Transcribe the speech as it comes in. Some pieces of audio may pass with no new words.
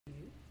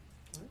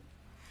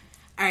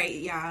All right,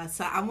 y'all.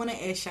 So I want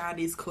to ask y'all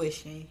this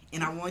question,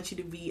 and I want you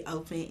to be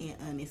open and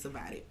honest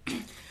about it.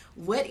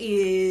 What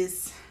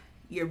is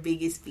your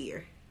biggest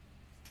fear?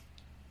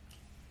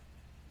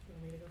 You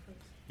want me to go first?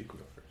 You can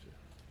go first.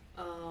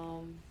 Yeah.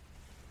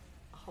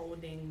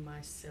 Holding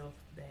myself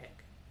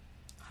back.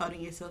 Holding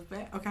yourself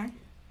back? Okay.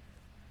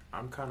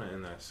 I'm kind of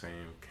in that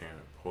same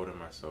camp, holding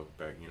myself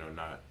back. You know,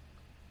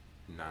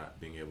 not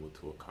being able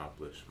to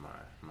accomplish my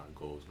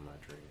goals and my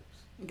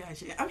dreams.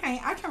 Gotcha. Okay,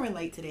 I can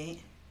relate to that.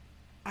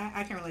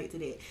 I can relate to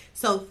that.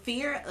 So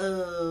fear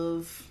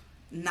of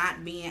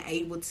not being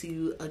able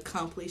to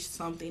accomplish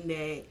something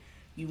that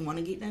you want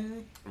to get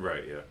done.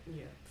 Right. Yeah.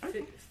 Yeah.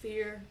 Okay.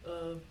 Fear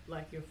of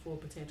like your full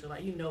potential.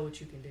 Like you know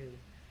what you can do.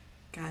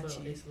 Gotcha.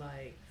 But it's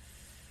like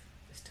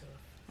it's tough.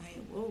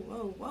 Like,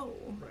 whoa.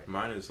 Right.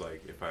 Mine is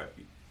like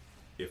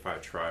if I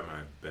try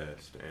my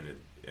best and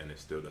it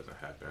still doesn't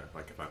happen.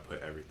 Like if I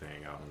put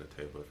everything out on the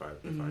table, if I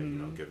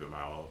give it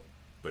my all,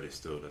 but it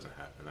still doesn't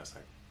happen. That's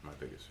like my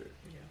biggest fear.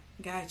 Yeah.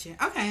 Gotcha.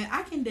 Okay,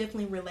 I can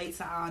definitely relate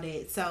to all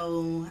that.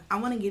 So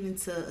I want to get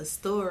into a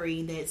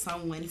story that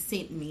someone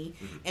sent me,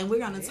 and we're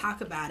going to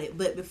talk about it.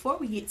 But before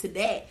we get to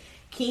that,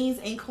 Kings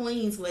and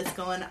Queens, what's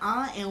going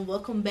on? And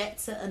welcome back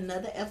to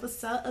another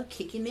episode of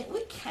Kicking It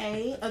with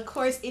Kay. Of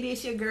course, it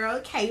is your girl,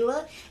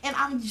 Kayla, and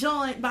I'm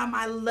joined by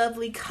my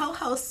lovely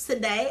co-host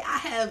today. I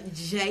have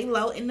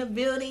J-Lo in the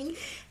building,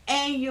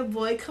 and your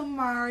boy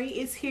Kamari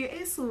is here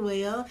as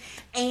well.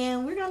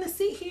 And we're going to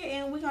sit here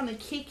and we're going to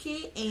kick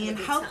it, and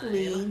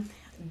hopefully,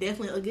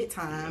 definitely a good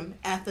time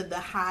after the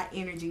high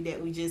energy that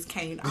we just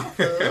came off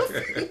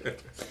of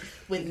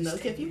with No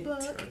Kept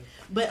Buck.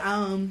 But,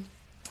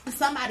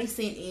 somebody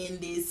sent in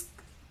this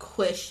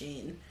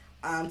question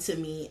to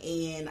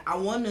me, and I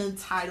want to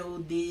title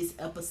this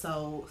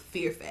episode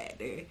Fear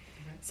Factor.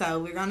 So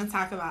we're going to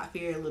talk about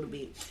fear a little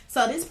bit.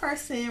 So this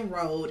person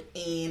wrote,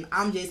 and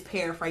I'm just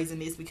paraphrasing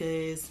this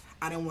because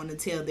I don't want to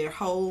tell their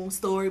whole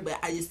story, but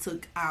I just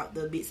took out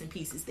the bits and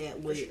pieces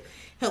that would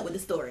help with the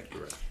story.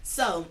 Right.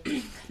 So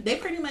they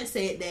pretty much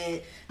said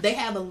that they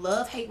have a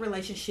love-hate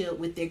relationship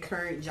with their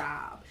current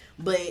job,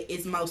 but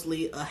it's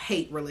mostly a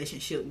hate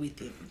relationship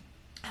with it.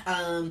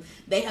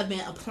 They have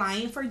been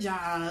applying for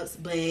jobs,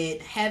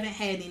 but haven't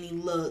had any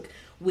luck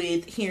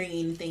with hearing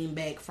anything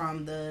back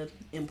from the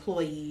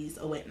employees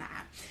or whatnot.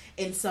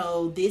 And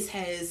so this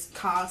has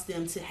caused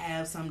them to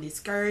have some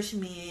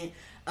discouragement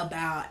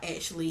about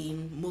actually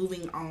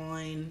moving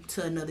on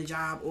to another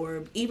job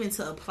or even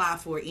to apply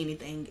for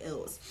anything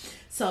else.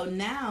 So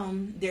now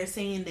they're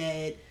saying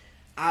that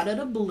out of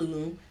the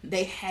blue,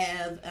 they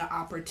have an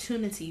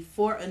opportunity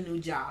for a new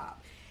job.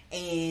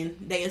 And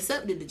they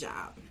accepted the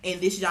job. And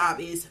this job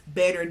is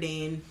better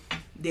than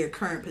their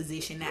current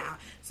position now.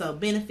 So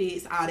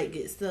benefits, all that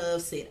good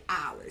stuff, set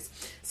hours.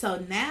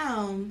 So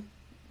now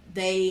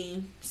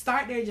they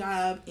start their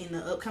job in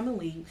the upcoming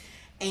week.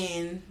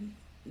 And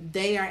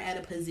they are at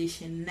a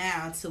position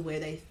now to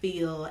where they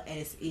feel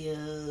as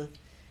if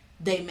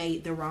they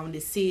made the wrong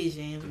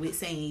decision with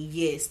saying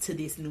yes to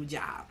this new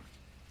job.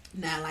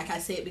 Now, like I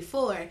said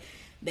before,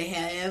 they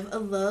have a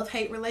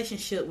love-hate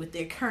relationship with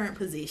their current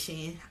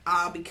position,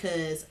 all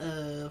because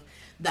of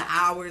the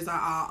hours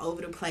are all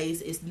over the place.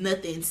 It's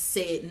nothing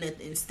set,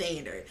 nothing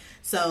standard.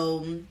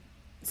 So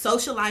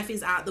social life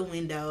is out the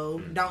window.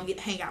 Don't get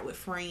to hang out with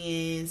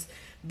friends,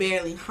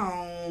 barely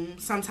home,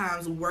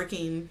 sometimes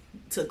working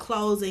to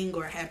closing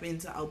or having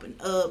to open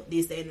up,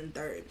 this, that, and the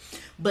third.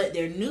 But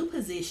their new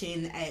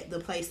position at the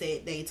place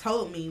that they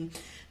told me,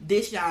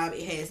 this job,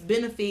 it has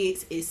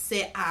benefits, it's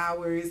set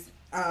hours,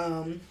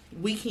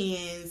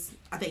 weekends,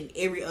 I think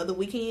every other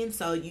weekend,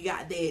 so you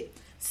got that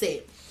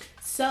set.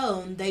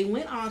 So they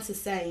went on to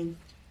say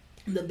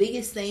the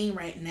biggest thing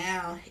right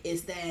now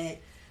is that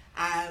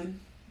I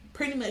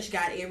pretty much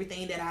got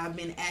everything that I've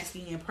been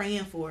asking and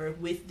praying for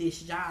with this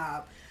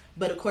job,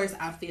 but of course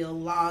I feel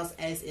lost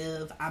as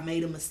if I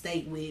made a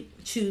mistake with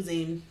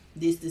choosing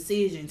this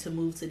decision to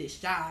move to this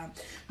job.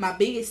 My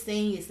biggest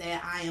thing is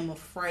that I am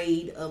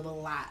afraid of a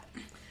lot.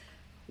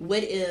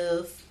 What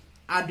if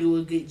I do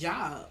a good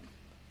job?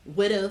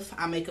 What if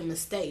I make a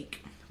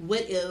mistake?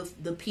 What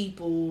if the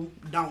people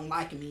don't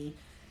like me?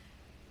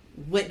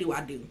 What do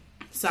I do?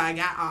 So I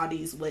got all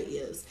these what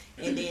ifs.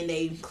 And then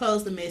they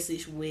closed the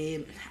message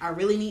with, I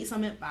really need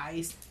some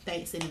advice.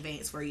 Thanks in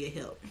advance for your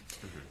help.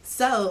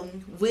 So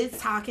with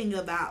talking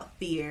about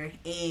fear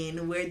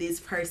and where this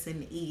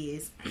person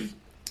is,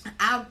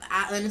 I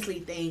honestly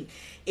think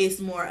it's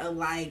more of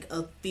like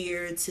a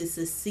fear to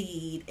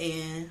succeed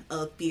and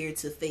a fear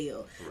to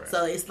fail. Right.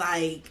 So it's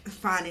like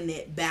finding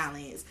that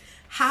balance.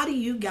 How do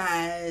you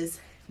guys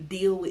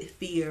deal with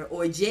fear,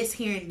 or just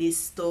hearing this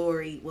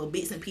story, well,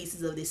 bits and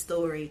pieces of this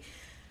story?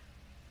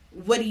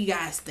 What do you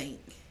guys think?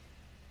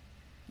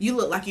 You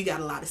look like you got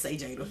a lot to say,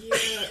 Jada.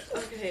 Yeah,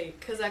 okay,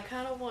 because I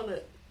kind of want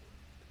to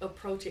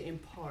approach it in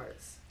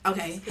parts.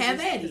 Okay, have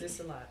at it. It's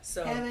a lot.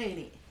 So have at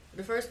it.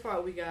 The first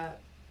part, we got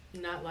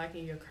not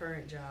liking your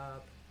current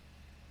job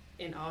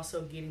and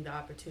also getting the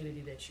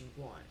opportunity that you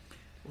want.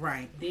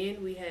 Right.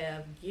 Then we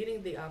have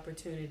getting the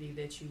opportunity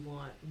that you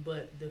want,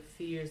 but the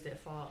fears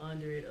that fall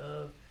under it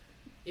of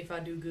if I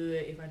do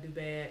good, if I do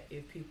bad,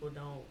 if people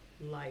don't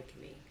like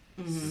me.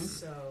 Mm-hmm.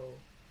 So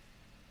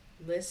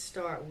let's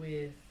start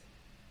with,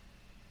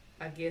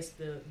 I guess,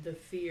 the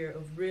fear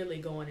of really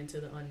going into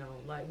the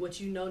unknown. Like, what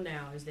you know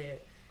now is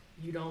that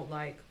you don't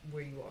like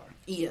where you are.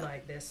 Yeah.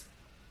 Like, that's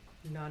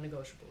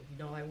non-negotiable. You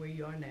don't like where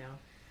you are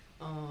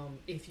now.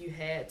 If you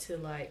had to,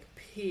 like,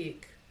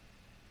 pick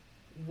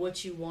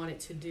what you wanted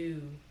to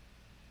do,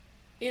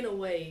 in a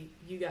way,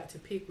 you got to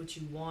pick what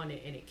you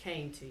wanted and it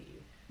came to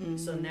you. Mm-hmm.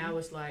 So now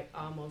it's like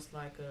almost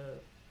like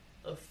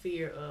a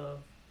fear of,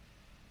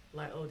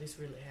 like, oh, this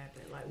really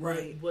happened. Like,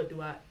 right. what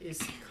do I, it's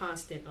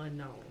constant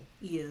unknown.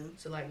 Yeah.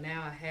 So, like,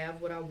 now I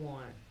have what I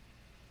want.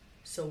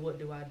 So what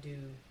do I do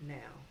now?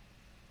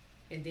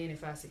 And then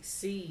if I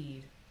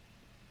succeed,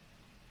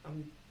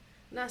 I'm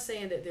not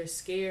saying that they're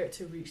scared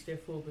to reach their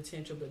full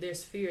potential, but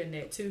there's fear in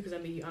that too, because, I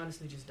mean, you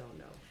honestly just don't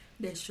know.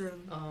 That's true.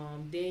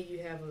 Then you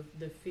have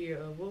the fear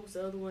of, what was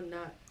the other one?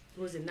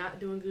 Was it not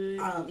doing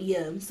good?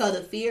 Yeah. So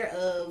the fear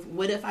of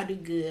what if I do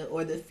good,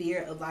 or the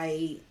fear of,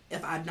 like,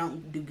 if I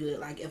don't do good,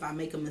 like if I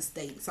make a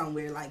mistake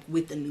somewhere, like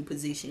with the new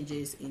position,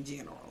 just in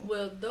general.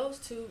 Well, those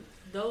two,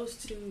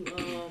 it's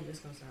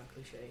gonna sound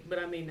cliche, but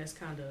I mean that's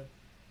kind of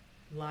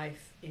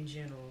life in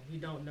general. You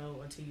don't know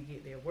until you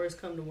get there.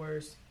 Worst come to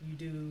worst, you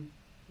do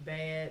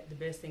bad. The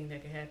best thing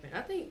that can happen.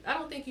 I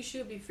don't think you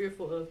should be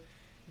fearful of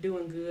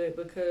doing good,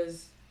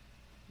 because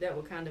that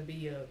would kind of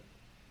be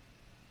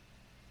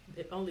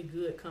only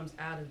good comes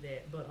out of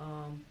that. But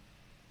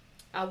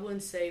I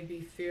wouldn't say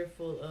be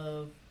fearful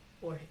of,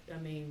 or I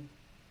mean,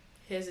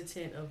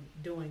 hesitant of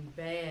doing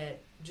bad.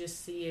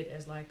 Just see it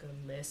as like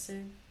a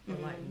lesson, or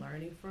like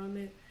learning from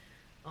it.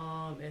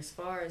 As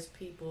far as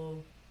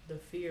people, the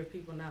fear of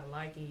people not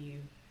liking you,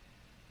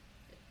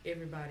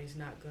 everybody's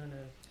not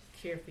gonna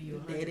care for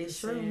you 100%. That is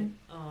true.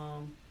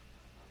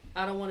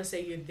 I don't want to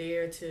say you're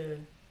there to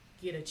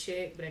get a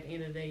check, but at the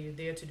end of the day, you're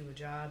there to do a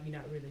job. You're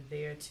not really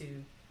there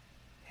to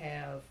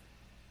have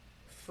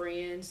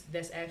friends.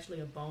 That's actually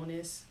a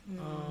bonus.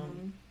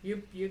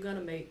 You're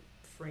gonna make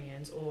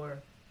friends, or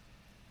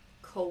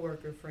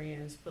coworker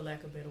friends, for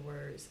lack of better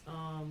words.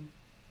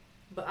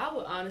 But I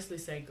would honestly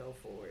say go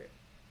for it,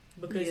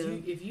 because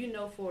if you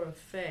know for a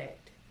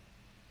fact,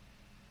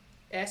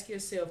 ask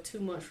yourself 2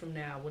 months from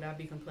now, would I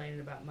be complaining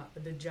about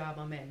the job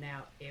I'm at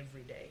now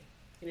every day?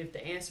 And if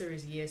the answer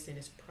is yes, then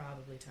it's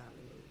probably time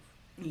to move.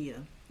 Yeah,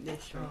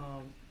 that's true.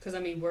 Because I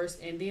mean, worst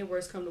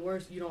come to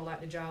worst, you don't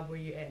like the job where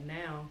you're at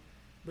now,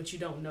 but you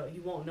don't know.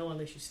 You won't know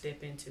unless you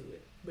step into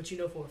it. But you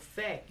know for a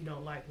fact you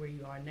don't like where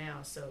you are now,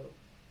 so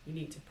you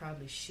need to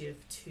probably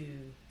shift to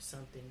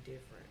something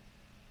different.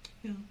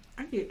 Yeah,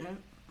 I get that.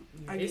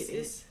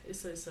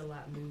 It's a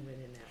lot moving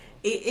in that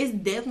one. It's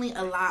definitely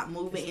a lot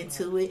moving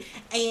into it.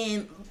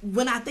 And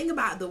when I think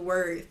about the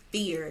word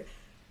fear,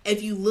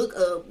 if you look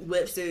up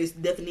Webster's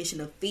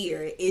definition of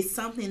fear, it's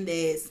something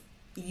that's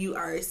you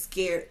are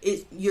scared.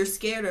 You're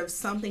scared of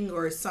something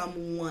or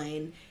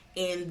someone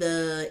in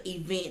the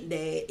event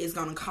that is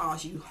going to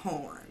cause you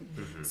harm.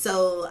 Mm-hmm.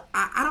 So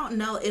I don't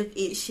know if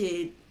it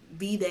should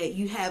be that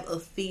you have a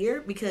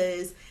fear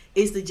because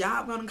is the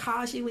job going to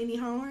cause you any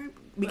harm?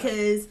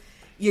 Because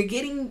you're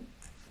getting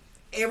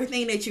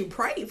everything that you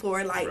prayed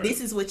for. Like,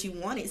 this is what you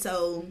wanted.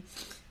 So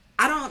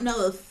I don't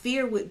know if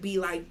fear would be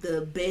like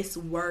the best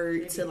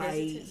word maybe to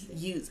like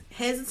use.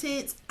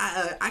 Hesitance.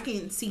 I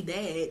can see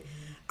that.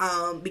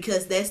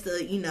 Because that's the,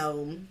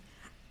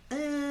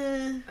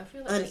 I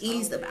feel like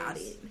uneased about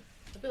it.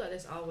 I feel like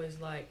that's always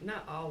like,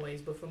 not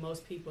always, but for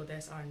most people,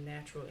 that's our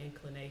natural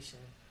inclination.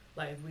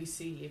 Like,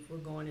 if we're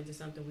going into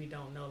something we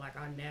don't know, like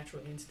our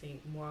natural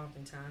instinct more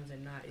oftentimes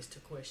than not is to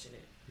question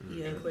it.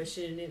 Yeah. And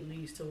questioning it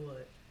leads to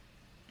what?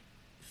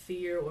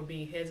 Fear, or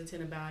being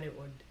hesitant about it,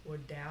 or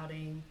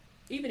doubting.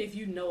 Even if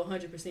you know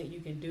 100% you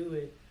can do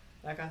it,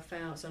 like I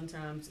found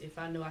sometimes if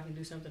I know I can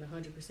do something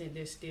 100%,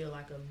 there's still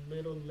like a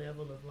little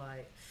level of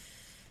like,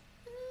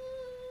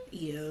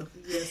 yeah.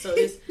 So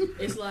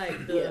it's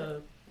like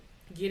the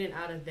getting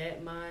out of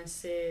that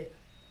mindset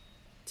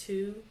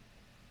too.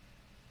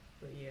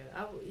 But yeah,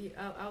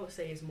 I would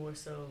say it's more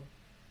so.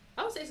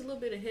 I would say it's a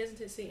little bit of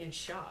hesitancy and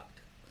shocked.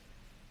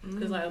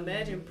 Because like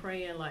imagine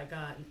praying like,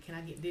 God, can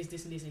I get this,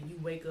 this, and this, and you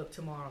wake up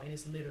tomorrow and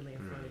it's literally in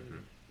front of you.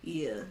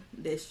 Yeah,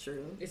 that's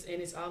true.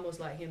 It's almost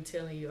like him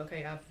telling you,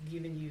 okay, I've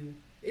given you.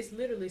 It's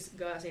literally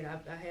God saying,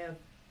 I have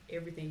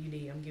everything you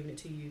need. I'm giving it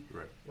to you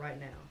right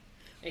now,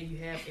 and you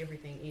have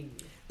everything in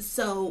you.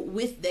 So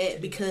with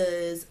that,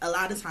 because a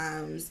lot of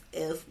times,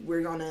 if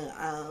we're gonna,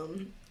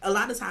 a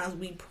lot of times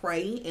we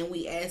pray and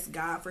we ask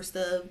God for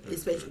stuff,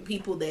 especially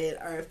people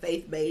that are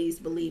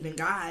faith-based, believe in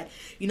God.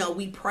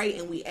 We pray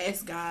and we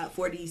ask God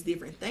for these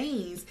different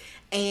things,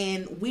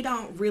 and we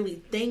don't really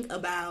think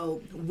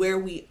about where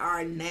we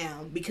are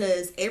now,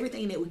 because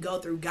everything that we go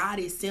through, God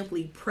is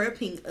simply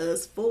prepping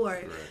us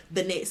for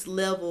the next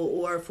level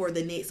or for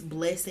the next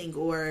blessing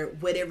or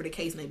whatever the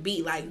case may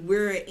be. Like,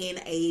 we're in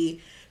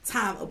a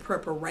time of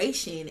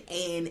preparation,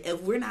 and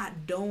if we're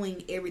not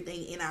doing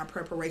everything in our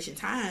preparation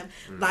time,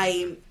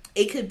 like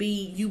it could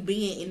be you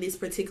being in this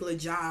particular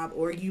job,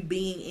 or you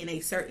being in a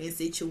certain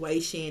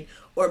situation,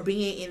 or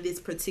being in this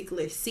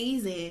particular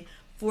season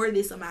for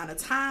this amount of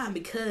time,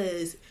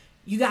 because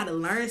you got to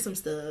learn some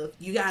stuff.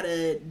 You got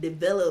to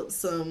develop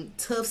some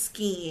tough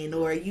skin,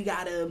 or you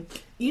got to,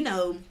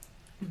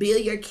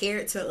 build your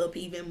character up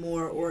even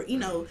more, or,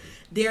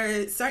 there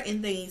are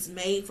certain things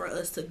made for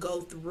us to go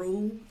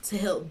through to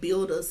help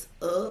build us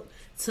up,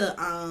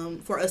 to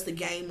for us to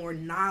gain more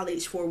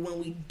knowledge for when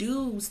we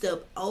do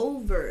step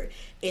over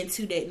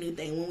into that new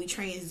thing, when we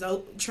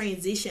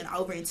transition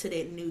over into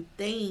that new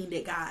thing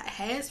that God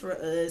has for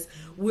us,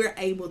 we're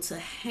able to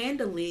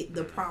handle it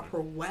the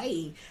proper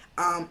way,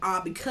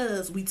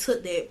 because we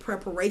took that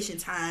preparation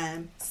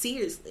time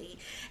seriously.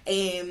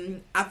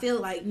 And I feel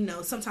like,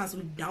 sometimes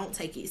we don't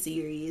take it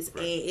serious,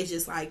 and it's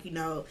just like, it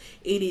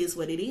is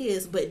what it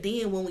is. But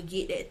then when we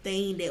get that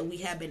thing that we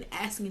have been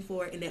asking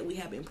for and that we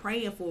have been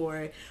praying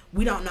for,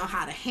 we don't know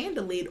how to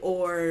handle it,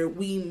 or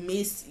we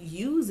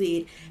misuse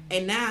it,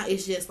 and now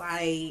it's just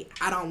like,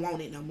 I don't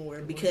want it no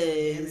more,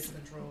 because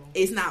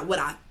it's not what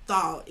I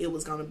thought it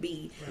was gonna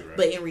be. Right.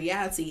 But in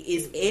reality,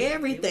 it's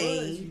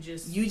everything.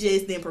 You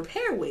just didn't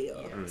prepare well.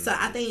 Yeah. So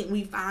I think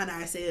we find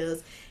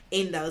ourselves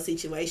in those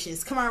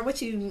situations. Come on,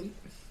 what's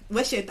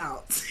your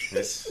thoughts?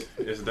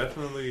 It's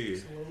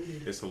definitely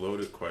it's a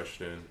loaded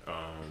question.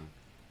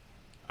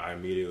 I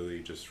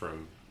immediately, just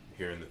from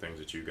hearing the things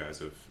that you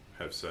guys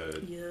have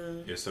said,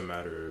 it's a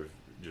matter of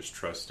just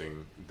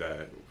trusting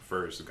that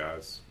first,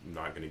 God's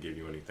not going to give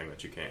you anything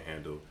that you can't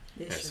handle.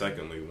 And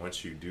secondly,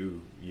 once you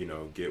do,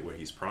 get what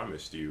he's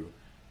promised you,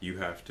 you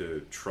have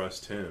to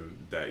trust him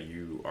that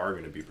you are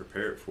going to be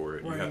prepared for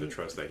it. Right. You have to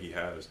trust that he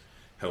has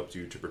helped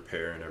you to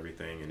prepare and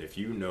everything. And if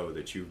you know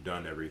that you've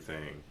done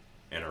everything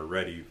and are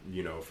ready,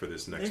 for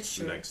this next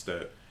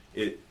step,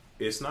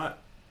 it's not,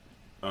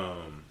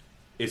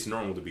 it's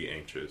normal to be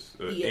anxious.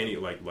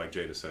 Like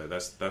Jada said,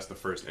 that's the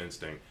first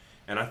instinct.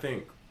 And I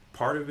think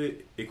part of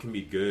it can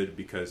be good,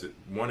 because it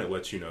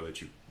lets you know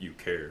that you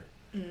care.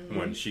 Mm-hmm.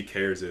 When she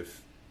cares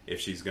if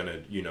she's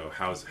gonna,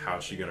 how's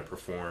she gonna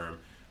perform,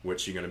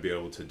 what's she gonna be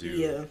able to do.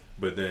 Yeah.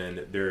 But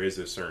then there is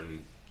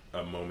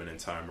a moment in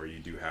time where you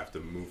do have to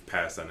move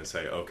past that and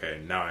say,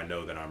 okay, now I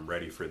know that I'm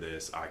ready for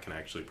this. I can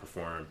actually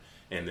perform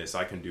in this.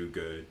 I can do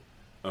good.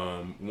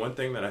 One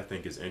thing that I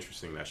think is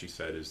interesting that she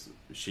said is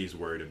she's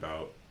worried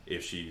about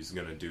if she's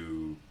gonna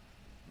do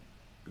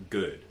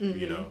good,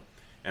 mm-hmm.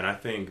 And I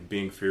think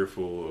being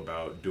fearful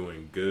about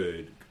doing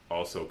good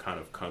also kind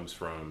of comes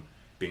from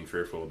being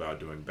fearful about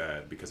doing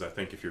bad. Because I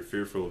think if you're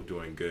fearful of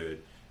doing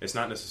good, it's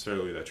not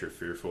necessarily that you're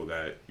fearful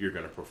that you're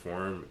going to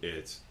perform.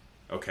 It's,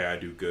 okay, I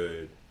do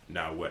good.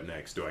 Now what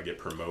next? Do I get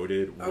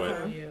promoted?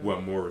 Okay.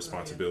 What more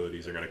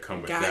responsibilities are going to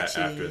come with that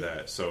after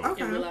that? So,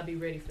 and will I be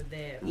ready for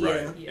that?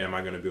 Right. Yeah. Am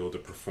I going to be able to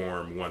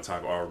perform once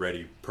I've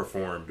already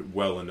performed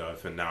well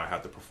enough, and now I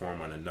have to perform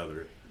on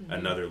another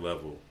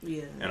level?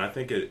 Yeah. And I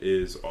think it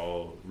is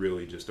all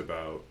really just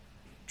about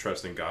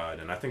trusting God.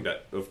 And I think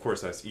that, of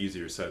course, that's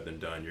easier said than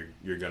done.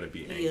 You're going to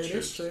be anxious. Yeah,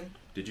 that's true.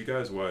 Did you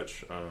guys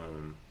watch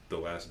The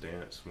Last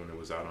Dance when it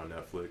was out on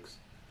Netflix?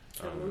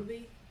 A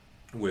movie?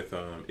 With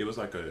it was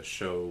like a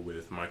show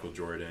with Michael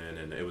Jordan,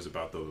 and it was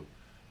about the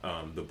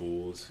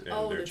Bulls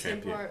and their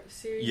champion. 10-part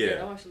series. Yeah,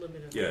 I watched a little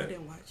bit of it. I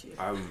didn't watch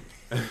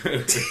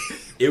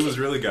it. It was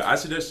really good. I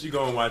suggest you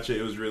go and watch it.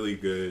 It was really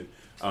good.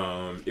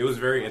 It was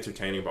very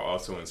entertaining, but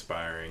also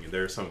inspiring. And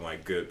there are some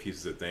like good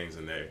pieces of things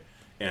in there.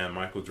 And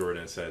Michael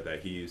Jordan said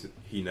that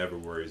he never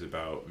worries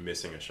about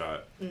missing a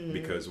shot,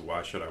 because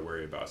why should I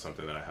worry about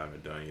something that I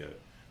haven't done yet?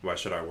 Why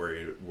should I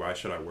worry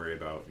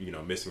about,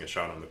 missing a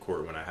shot on the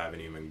court when I haven't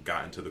even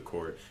gotten to the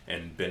court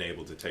and been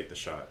able to take the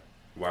shot?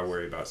 Why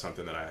worry about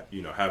something that I,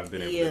 haven't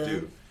been able to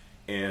do?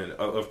 And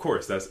of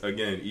course, that's,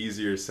 again,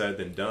 easier said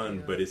than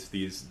done, but it's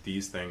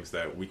these things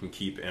that we can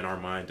keep in our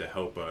mind to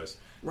help us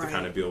to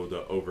kind of be able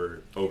to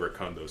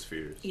overcome those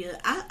fears. Yeah,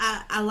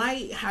 I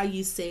like how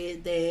you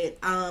said that.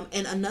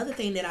 And another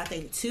thing that I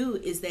think, too,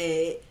 is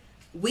that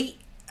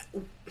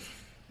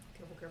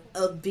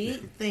a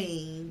big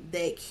thing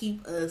that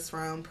keep us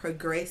from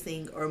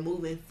progressing or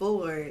moving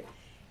forward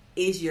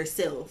is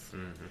yourself.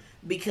 Mm-hmm.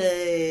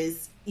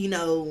 Because,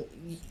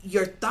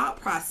 your thought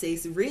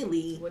process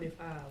really, what if?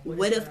 Well,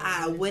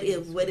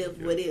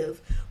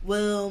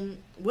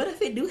 what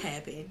if it do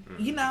happen?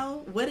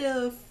 Mm-hmm. What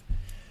if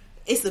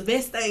it's the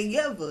best thing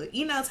ever?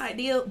 Type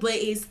deal. But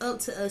it's up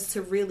to us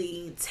to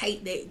really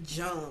take that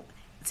jump,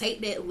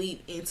 take that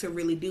leap, and to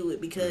really do it.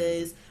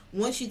 Because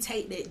once you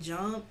take that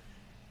jump,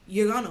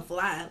 you're gonna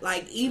fly.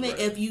 Like, even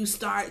if you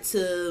start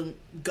to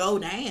go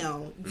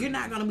down, you're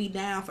not gonna be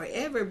down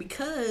forever,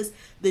 because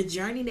the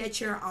journey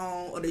that you're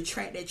on, or the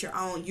track that you're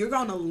on, you're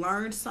gonna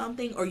learn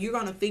something, or you're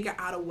gonna figure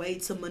out a way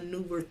to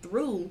maneuver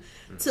through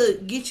to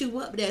get you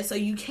up there, so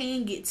you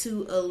can get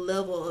to a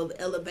level of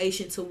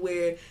elevation to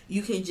where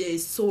you can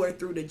just soar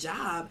through the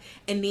job.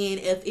 And then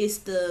if it's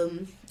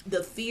the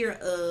fear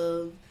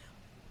of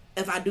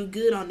if I do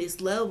good on this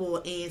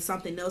level and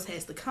something else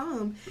has to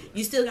come,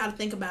 you still got to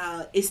think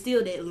about it's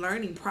still that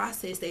learning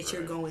process that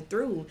you're going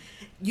through.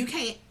 You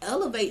can't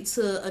elevate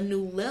to a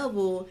new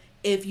level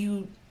if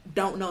you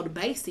don't know the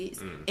basics.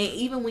 And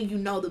even when you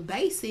know the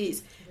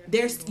basics,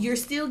 you're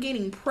still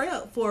getting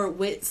prepped for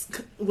what's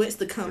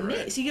to come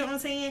next. You get what I'm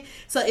saying?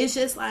 So it's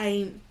just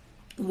like,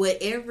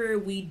 whatever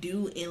we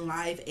do in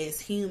life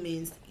as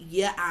humans,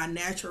 our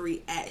natural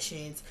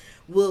reactions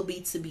will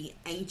be to be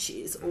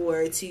anxious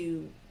or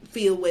to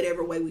feel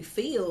whatever way we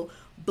feel,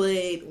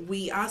 but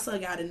we also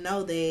got to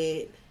know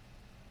that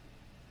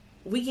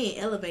we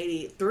get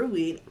elevated through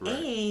it,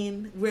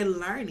 and we're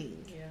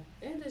learning.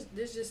 And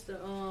there's just the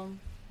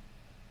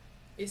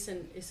it's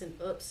an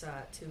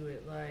upside to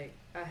it. Like,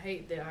 I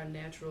hate that our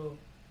natural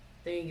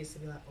thing is to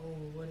be like, oh,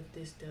 what if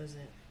this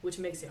doesn't, which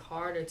makes it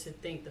harder to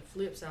think the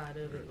flip side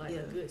of it, like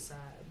the good side.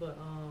 But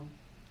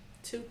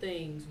two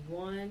things.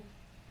 One,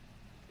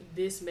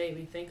 this made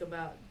me think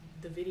about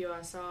the video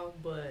I saw,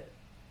 but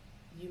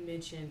you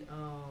mentioned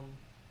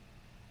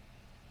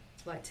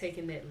like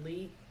taking that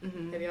leap.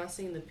 Have y'all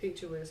seen the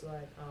picture where it's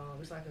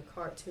like a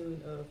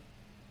cartoon of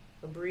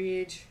a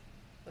bridge,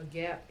 a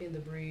gap in the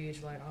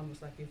bridge, like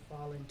almost like you're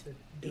falling to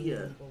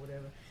doom or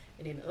whatever,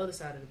 and then the other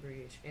side of the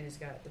bridge, and it's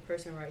got the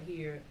person right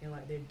here and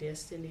like their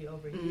destiny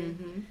over here,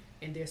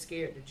 and they're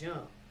scared to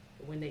jump.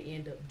 But when they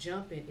end up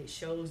jumping, it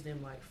shows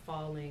them like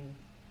falling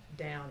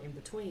down in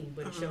between,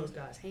 but it shows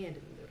God's hand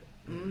in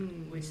the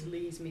middle, which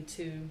leads me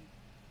to,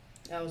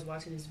 I was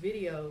watching this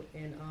video,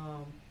 and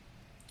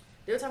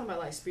they were talking about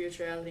like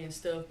spirituality and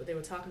stuff, but they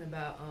were talking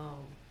about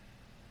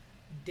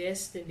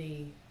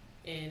destiny.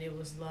 And it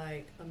was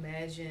like,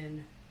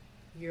 imagine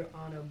you're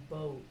on a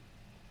boat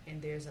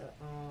and there's a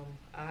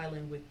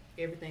island with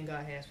everything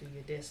God has for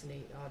your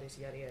destiny, all this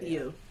yada yada.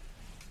 Yeah.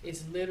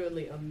 It's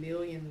literally 1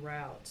 million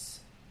routes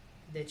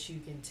that you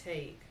can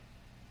take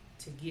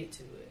to get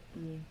to it.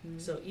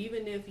 So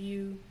even if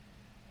you,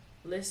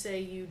 let's say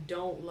you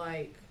don't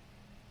like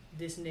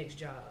this next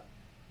job,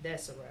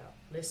 that's a route.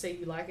 Let's say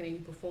you like it and you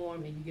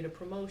perform and you get a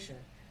promotion,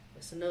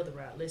 that's another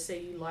route. Let's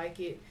say you like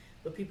it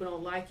but people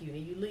don't like you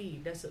and you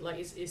leave. That's like,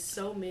 it's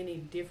so many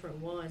different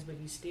ones, but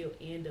you still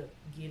end up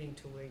getting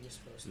to where you're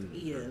supposed to be.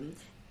 Yeah,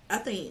 I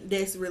think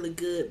that's really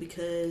good,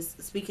 because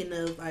speaking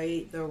of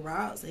like the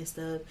routes and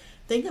stuff,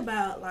 think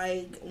about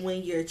like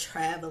when you're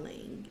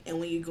traveling and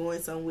when you're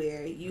going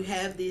somewhere, you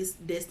have this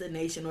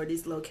destination or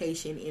this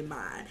location in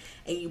mind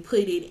and you put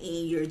it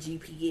in your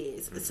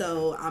GPS.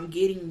 So I'm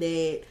getting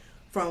that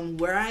from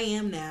where I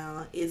am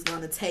now, it's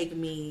going to take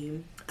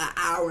me an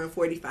hour and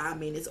 45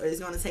 minutes, or it's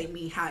going to take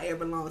me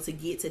however long to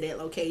get to that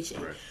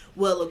location.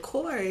 Well, of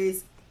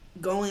course,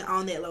 going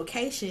on that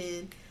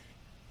location,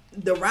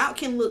 the route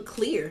can look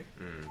clear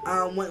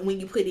when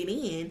you put it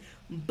in,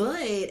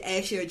 but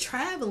as you're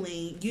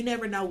traveling, you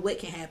never know what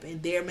can happen.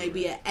 There may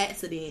be an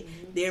accident,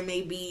 there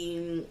may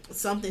be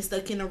something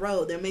stuck in the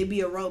road, there may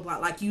be a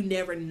roadblock. Like, you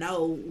never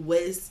know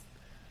what's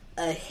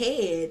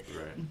ahead.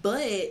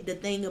 But the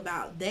thing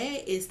about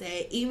that is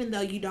that even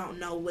though you don't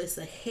know what's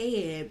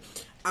ahead,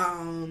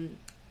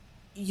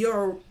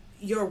 your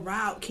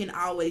route can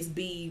always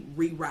be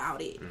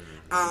rerouted.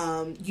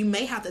 You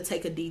may have to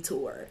take a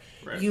detour.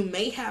 You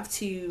may have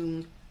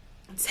to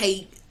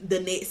take the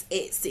next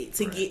exit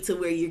to get to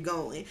where you're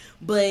going.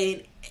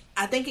 But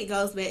I think it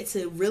goes back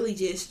to really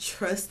just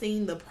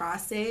trusting the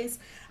process.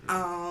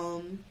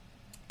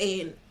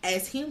 And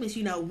as humans,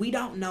 you know, we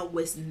don't know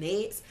what's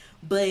next,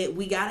 but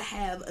we gotta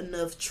have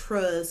enough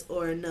trust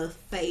or enough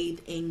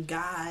faith in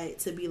God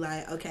to be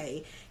like,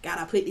 okay, God,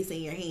 I put this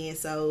in your hands,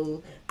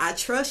 so I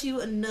trust you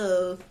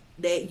enough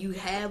that you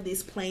have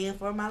this plan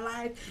for my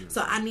life,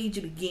 so I need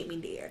you to get me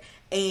there.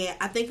 And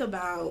I think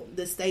about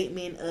the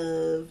statement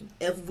of,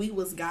 if we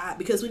was God,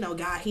 because we know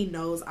God, He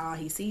knows all,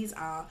 He sees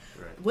all.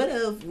 What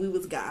if we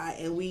was God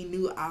and we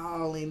knew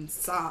all and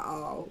saw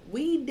all?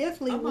 We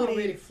definitely wouldn't. I'm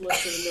already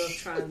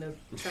flustered enough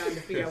trying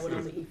to figure out what I'm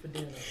gonna eat for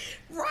dinner.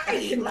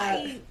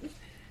 Like,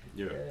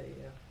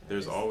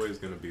 There's always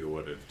gonna be a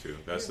what if too.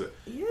 That's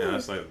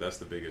and that's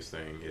the biggest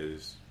thing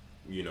is,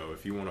 you know,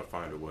 if you want to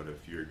find a what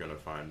if, you're gonna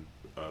find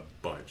a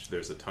bunch.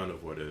 There's a ton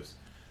of what ifs,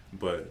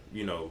 but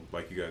you know,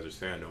 like you guys are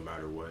saying, no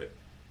matter what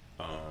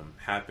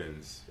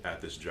happens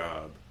at this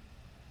job,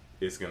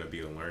 it's going to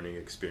be a learning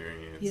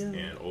experience,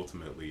 and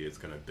ultimately it's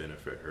going to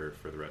benefit her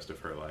for the rest of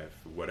her life.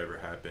 Whatever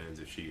happens,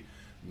 if she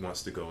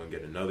wants to go and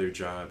get another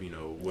job, you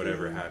know,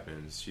 whatever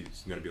happens,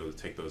 she's going to be able to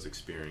take those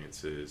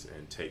experiences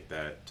and take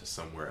that to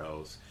somewhere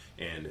else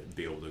and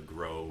be able to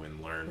grow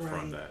and learn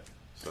from that.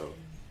 So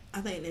I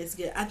think that's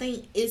good. I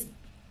think it's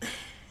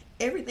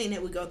everything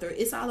that we go through,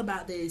 it's all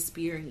about the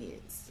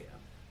experience.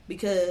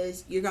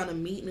 Because you're going to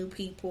meet new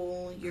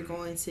people, you're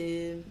going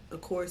to,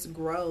 of course,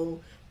 grow,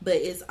 but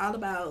it's all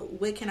about,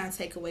 what can I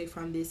take away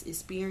from this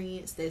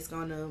experience that's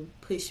going to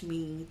push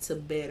me to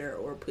better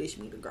or push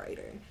me to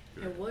greater.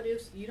 And what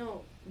if you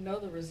don't know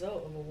the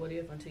result of a what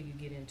if until you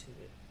get into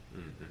it?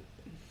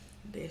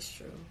 That's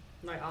true.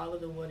 Like all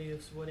of the what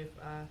ifs. What if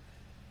I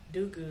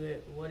do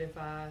good? What if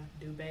I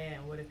do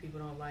bad? What if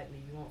people don't like me?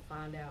 You won't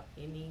find out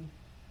any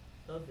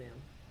of them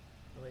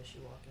unless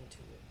you walk into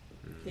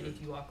it. Mm-hmm. And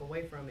if you walk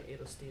away from it,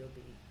 it'll still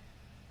be.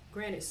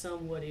 Granted,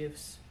 some what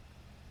ifs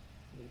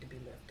need to be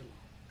left alone.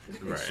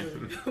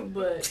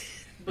 Right.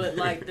 but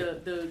like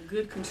the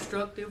good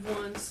constructive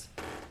ones,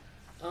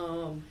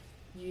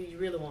 you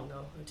really won't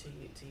know until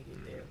you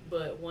get there.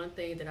 But one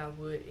thing that I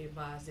would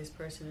advise this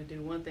person to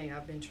do, one thing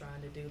I've been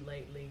trying to do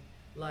lately,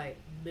 like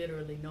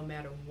literally no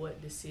matter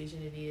what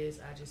decision it is,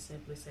 I just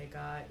simply say,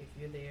 God, if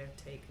you're there,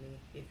 take me.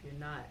 If you're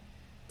not,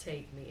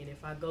 take me. And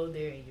if I go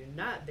there and you're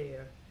not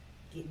there,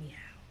 get me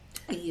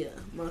out. Yeah,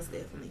 most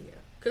definitely. Yeah,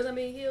 because I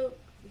mean he'll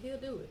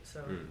do it.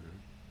 So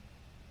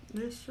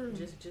That's true.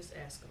 just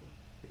ask him.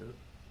 Yep.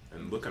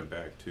 And looking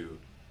back to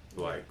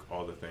like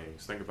all the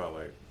things, think about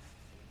like,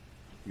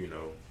 you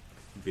know,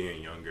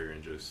 being younger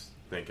and just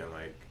thinking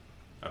like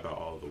about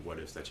all the what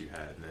ifs that you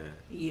had then,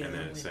 Yeah. and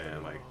then Went saying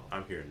through like, them all.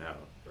 I'm here now.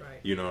 Right.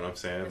 You know what I'm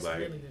saying? That's a like,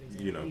 really good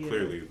example. you know,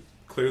 Yeah.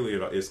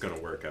 clearly it's gonna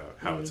work out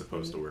how it's Mhm.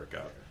 supposed to work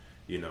out.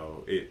 You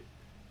know,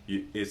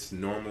 it's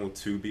normal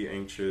to be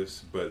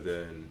anxious, but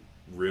then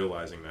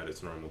realizing that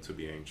it's normal to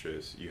be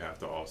anxious, you have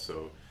to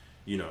also,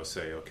 you know,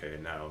 say, okay,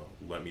 now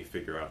let me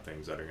figure out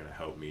things that are going to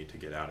help me to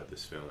get out of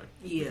this feeling.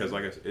 Yeah. Because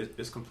like I said,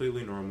 it's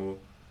completely normal.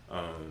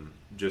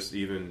 Just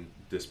even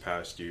this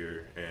past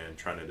year and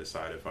trying to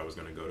decide if I was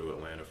going to go to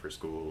Atlanta for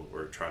school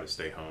or try to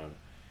stay home,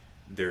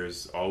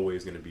 there's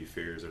always going to be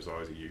fears.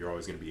 You're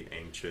always going to be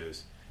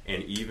anxious,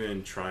 and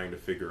even trying to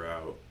figure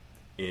out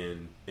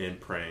in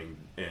praying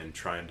and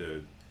trying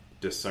to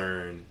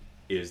discern,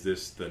 is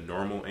this the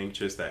normal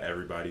anxious that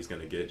everybody's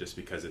going to get just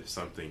because it's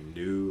something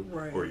new,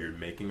 Right. or you're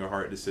making a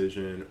hard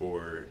decision,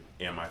 or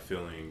am I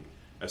feeling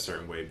a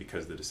certain way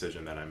because the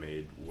decision that I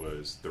made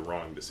was the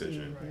wrong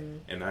decision? Right.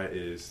 And that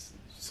is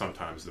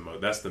sometimes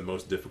that's the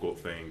most difficult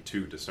thing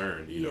to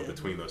discern, you know, Yeah.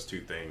 between those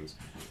two things.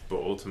 But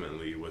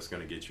ultimately what's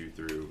going to get you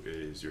through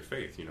is your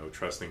faith, you know,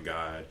 trusting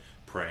God,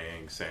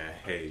 praying, saying,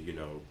 hey, you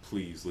know,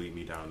 please lead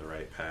me down the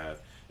right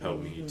path,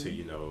 help me to,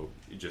 you know,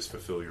 just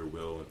fulfill your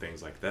will and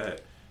things like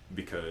that,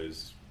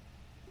 because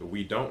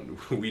we don't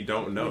know, We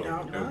don't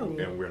know.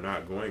 and we're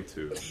not going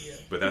to. Yeah.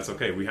 But that's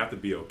okay. We have to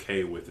be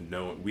okay with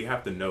knowing. We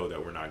have to know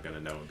that we're not going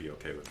to know and be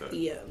okay with that.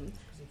 Yeah.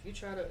 'Cause if you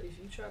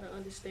try to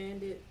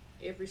understand it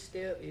every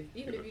step,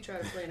 even if you try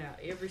to plan out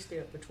every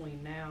step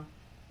between now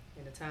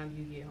and the time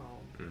you get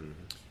home, Mhm.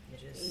 you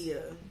just. Yeah.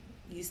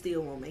 You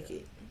still won't make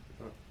it.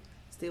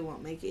 Still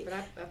won't make it. But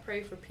I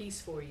pray for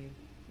peace for you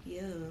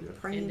Yeah. Yeah.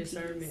 Praying and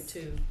discernment peace.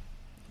 too.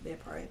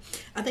 That part.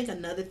 I think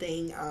another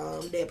thing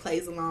that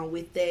plays along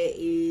with that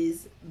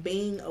is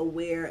being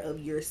aware of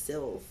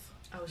yourself.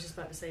 I was just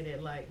about to say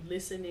that, like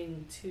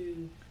listening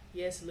to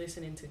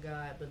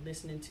God, but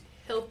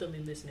healthily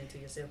listening to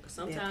yourself. Because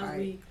That sometimes part.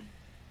 we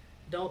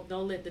don't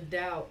let the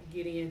doubt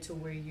get into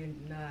where you're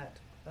not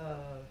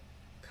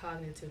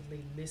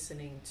cognitively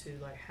listening to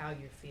like how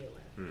you're feeling.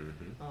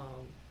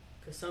 Mhm.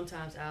 Because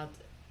sometimes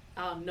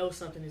I'll know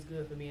something is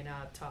good for me and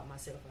I'll talk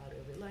myself out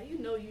of it. Like, you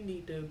know, you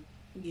need to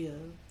Yeah.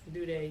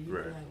 do that. You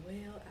Right. be like,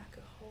 well, I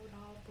could hold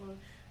off on,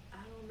 I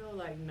don't know,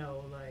 like,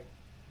 no, like,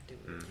 do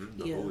it. Mhm.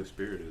 The Yeah. Holy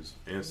Spirit is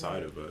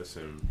inside of us,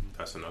 and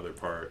that's another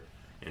part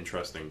in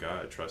trusting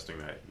God, trusting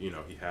that, you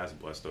know, He has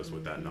blessed us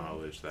with that Mhm.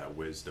 knowledge, that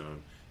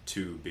wisdom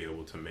to be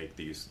able to make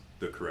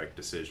the correct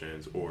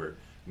decisions, or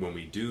when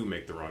we do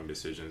make the wrong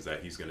decisions,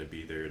 that He's going to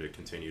be there to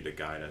continue to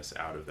guide us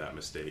out of that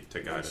mistake, to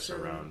guide That's us true.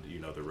 around, you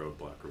know, the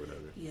roadblock or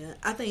whatever. Yeah.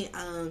 I think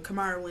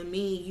Kamara, when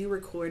you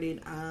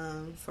recorded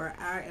for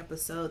our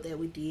episode that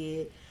we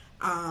did,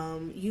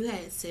 you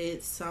had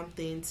said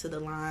something to the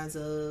lines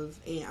of,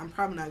 and I'm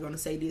probably not going to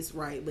say this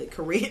right, but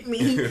correct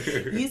me.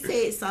 You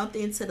said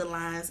something to the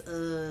lines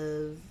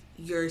of,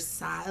 your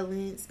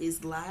silence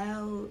is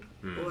loud,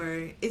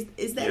 or is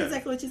that Yeah.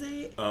 exactly what you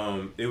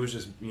said? It was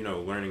just, you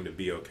know, learning to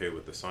be okay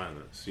with the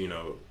silence, you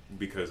know,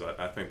 because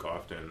I think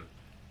often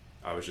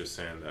I was just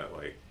saying that,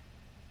 like,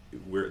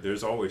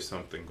 there's always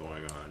something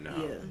going on now.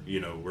 Yeah. You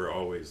know, we're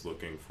always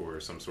looking for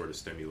some sort of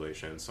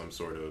stimulation, some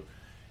sort of,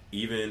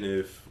 even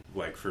if,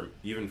 like,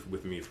 even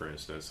with me, for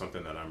instance,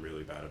 something that I'm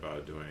really bad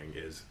about doing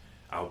is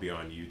I'll be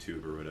on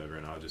YouTube or whatever,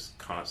 and I'll just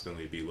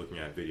constantly be looking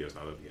at videos.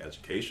 Now, they'll be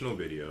educational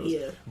videos,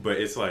 Yeah. but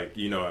it's like,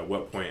 you know, at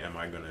what point am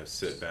I going to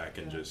sit back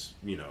and just,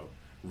 you know,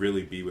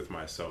 really be with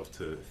myself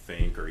to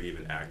think or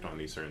even act on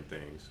these certain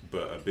things?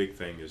 But a big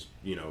thing is,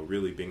 you know,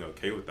 really being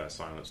okay with that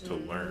silence to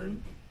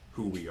learn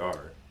who we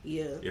are.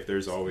 Yeah. If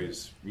there's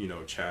always, you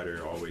know,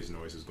 chatter, always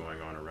noises going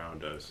on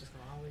around us, It's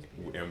gonna always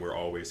be. and we're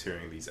always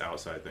hearing these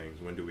outside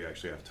things, when do we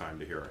actually have time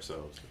to hear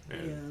ourselves?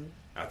 And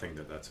Yeah. I think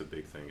that's a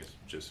big thing, is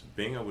just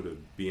being able to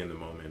be in the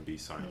moment and be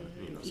silent.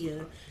 You know, Yeah.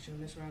 sometimes. Because you'll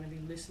mess around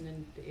and be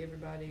listening to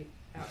everybody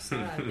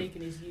outside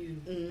thinking it's you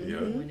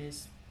Yeah. when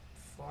it's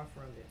far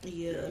from it.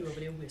 Yeah. You over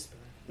there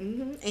whispering.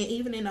 And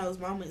even in those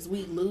moments,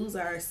 we lose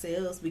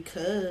ourselves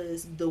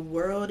because the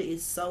world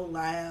is so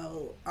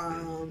loud.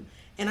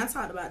 And I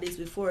talked about this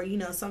before. You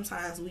know,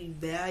 sometimes we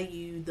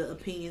value the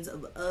opinions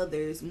of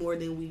others more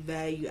than we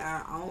value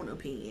our own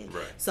opinion.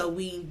 Right. So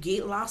we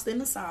get lost in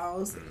the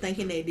sauce,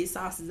 thinking that this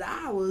sauce is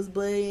ours.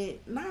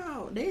 But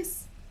no,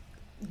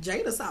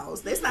 Jada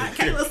sauce. That's not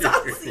Kayla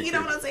sauce. You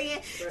know what I'm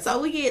saying? Right.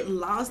 So we get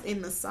lost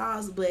in the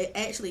sauce, but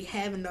actually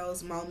having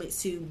those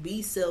moments to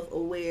be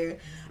self-aware,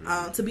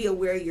 to be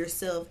aware of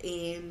yourself,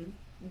 and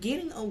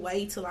getting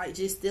away to like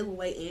just steal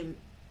away and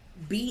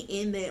be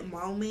in that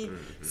moment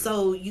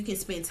so you can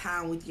spend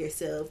time with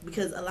yourself.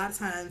 Because a lot of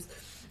times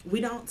we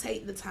don't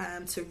take the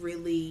time to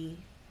really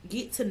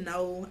get to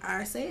know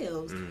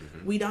ourselves.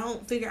 We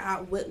don't figure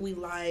out what we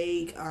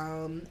like.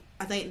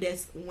 I think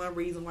that's one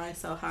reason why it's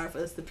so hard for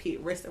us to pick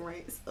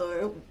restaurants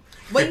or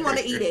what you want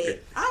to eat at.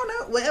 I don't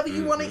know, whatever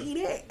you want to eat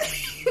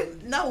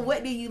at. No,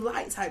 what do you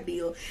like type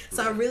deal.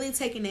 So really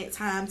taking that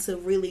time to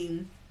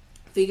really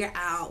figure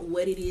out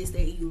what it is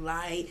that you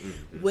like,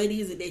 what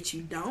is it that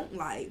you don't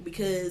like.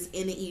 Because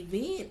in the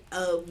event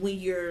of when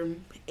you're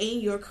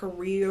in your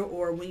career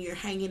or when you're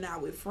hanging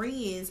out with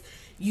friends,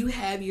 you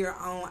have your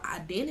own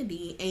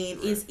identity, and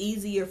it's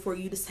easier for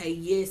you to say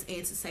yes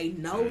and to say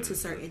no to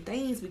certain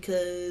things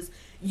because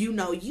you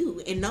know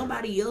you, and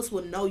nobody else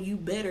will know you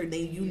better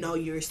than you know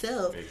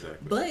yourself.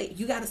 Exactly. But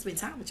you got to spend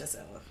time with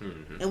yourself,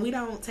 and we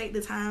don't take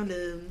the time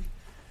to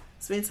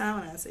spend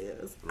time with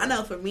ourselves. I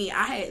know for me,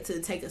 I had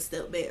to take a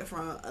step back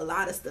from a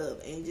lot of stuff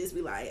and just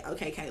be like,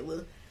 okay,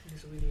 Kayla,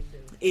 That's what we need to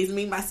do. it's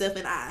me, myself,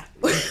 and I.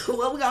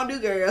 What we gonna do,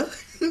 girl?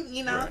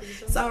 You know? Right.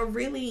 So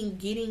really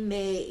getting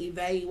that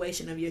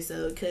evaluation of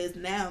yourself, because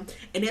now,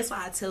 and that's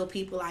why I tell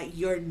people, like,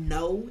 your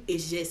no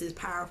is just as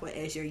powerful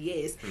as your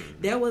yes.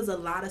 There was a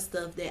lot of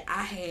stuff that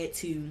I had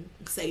to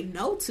say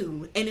no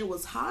to, and it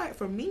was hard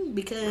for me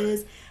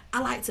because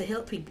I like to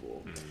help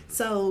people.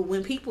 So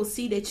when people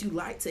see that you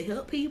like to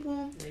help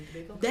people,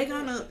 they're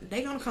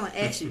gonna come and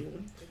ask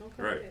you.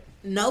 Right.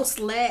 No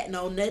slack,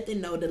 no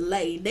nothing, no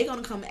delay. They're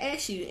gonna come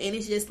ask you, and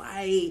it's just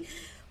like,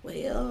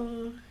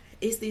 well,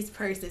 it's this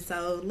person,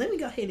 so let me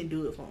go ahead and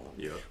do it for them.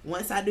 Yeah.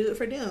 Once I do it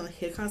for them,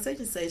 here comes such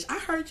and such. I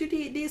heard you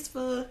did this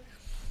for.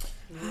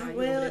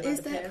 Well, it's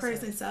that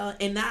person. So,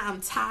 and now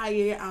I'm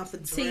tired, I'm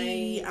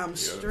fatigued, I'm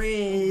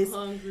stressed,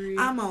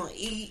 I'm on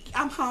eat,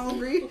 I'm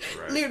hungry,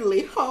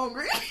 literally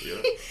hungry. Yeah.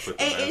 Put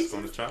the mask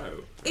on the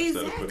child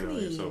instead of putting it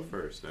on yourself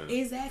first.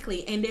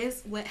 Exactly, and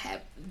that's what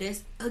happened.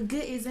 That's a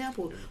good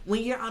example. Yeah.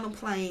 When you're on a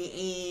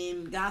plane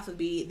and God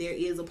forbid there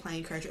is a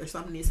plane crash or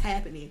something is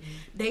happening,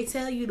 they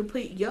tell you to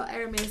put your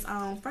air mask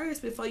on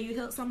first before you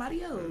help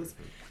somebody else.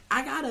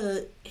 I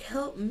gotta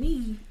help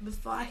me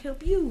before I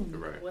help you.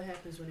 Right. What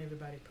happens when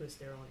everybody puts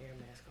their own air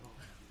mask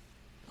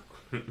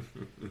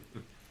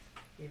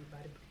on?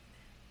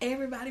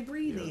 Everybody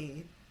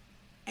breathing.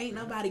 Yeah. Ain't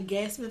nobody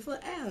gasping for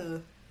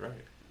air. Right.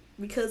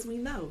 Because we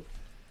know.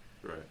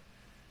 Right.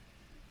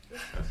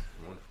 That's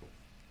wonderful.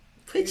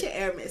 Put your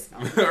air mask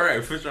on. All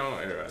right, put your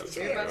own air mask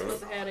on. Everybody's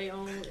supposed to have their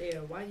own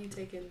air. Why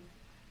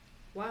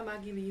am I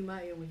giving you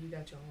my air when you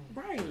got your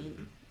own? Right.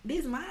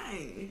 This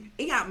mine.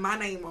 It got my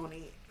name on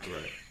it.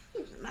 Right.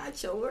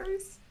 Not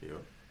yours. Yeah.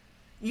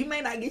 You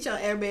may not get your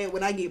airbag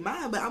when I get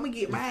mine, but I'm gonna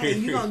get mine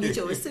and you gonna get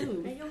yours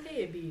too. And your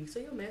head big, so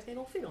your mask ain't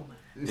gonna fit on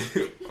mine.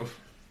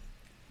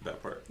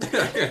 That part.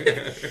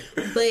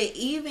 But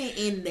even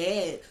in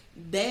that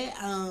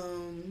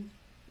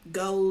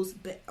goes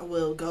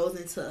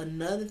into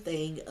another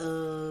thing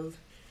of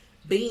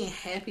being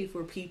happy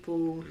for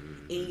people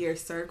in your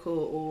circle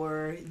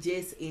or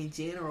just in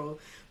general,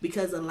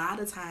 because a lot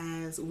of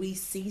times we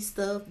see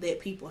stuff that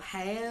people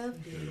have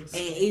and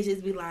it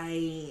just be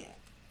like,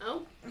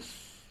 oh,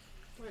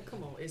 well,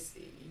 come on,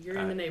 you're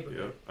in the neighborhood.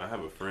 Yep. I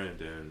have a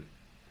friend and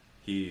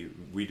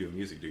we do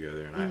music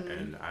together,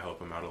 and I help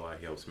him out a lot.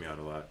 He helps me out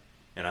a lot,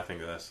 and I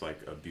think that's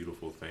like a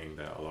beautiful thing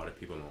that a lot of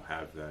people don't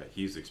have. That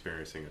he's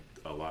experiencing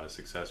a lot of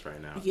success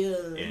right now.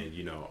 Yeah,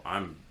 and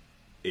I'm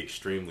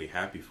extremely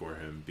happy for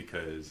him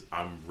because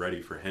I'm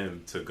ready for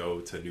him to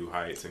go to new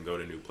heights and go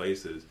to new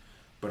places.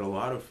 But a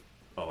lot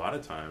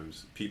of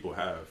times people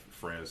have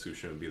friends who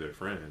shouldn't be their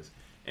friends,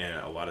 and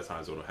a lot of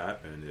times what'll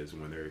happen is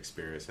when they're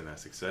experiencing that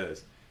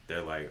success,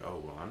 they're like,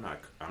 oh well,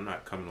 I'm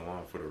not coming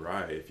along for the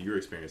ride. If you're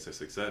experiencing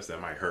success,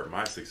 that might hurt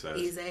my success.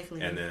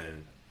 Exactly. And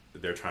then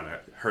they're trying to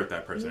hurt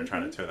that person. They're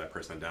trying to tear that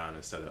person down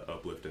instead of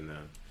uplifting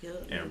them.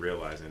 And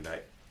realizing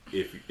that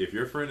if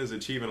your friend is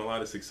achieving a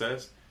lot of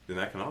success, then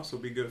that can also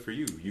be good for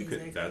you.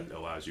 That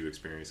allows you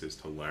experiences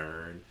to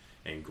learn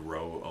and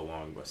grow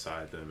along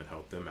beside them and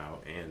help them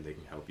out, and they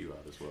can help you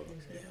out as well.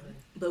 Exactly.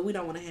 But we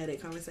don't want to have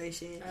that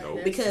conversation.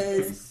 Nope.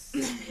 Because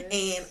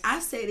and I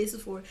said this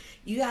before,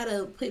 you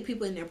gotta put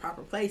people in their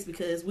proper place,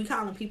 because we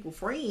calling people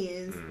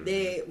friends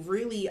that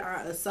really are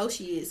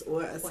associates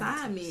or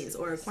assignments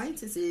or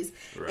acquaintances,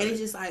 and it's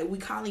just like we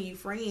calling you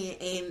friend,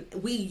 and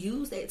we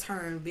use that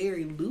term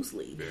very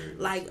loosely.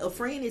 Like a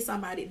friend is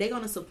somebody, they're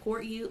gonna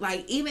support you,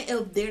 like even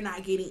if they're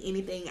not getting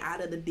anything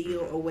out of the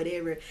deal or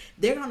whatever,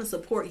 they're gonna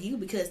support you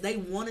because they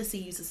want to see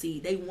you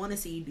succeed. They want to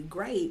see you do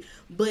great.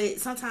 But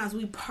sometimes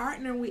we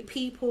partner with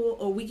people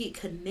or we get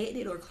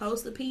connected or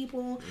close to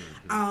people,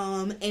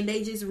 and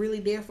they just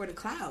really there for the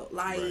clout.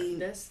 Like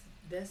that's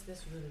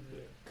really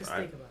good. Cause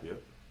think about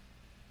it.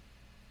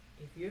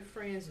 If you're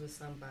friends with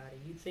somebody,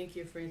 you think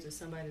you're friends with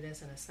somebody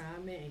that's an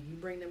assignment, and you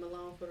bring them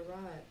along for the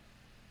ride,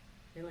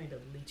 they'll end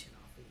up leeching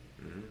off of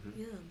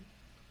Yeah.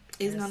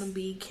 It's gonna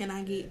be, can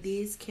I get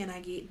this? Can I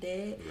get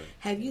that? Right.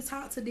 Have you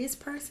talked to this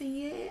person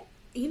yet?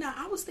 You know,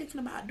 I was thinking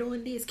about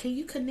doing this. Can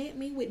you connect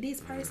me with this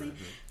person?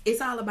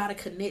 It's all about a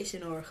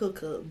connection or a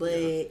hookup.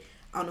 But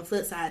on the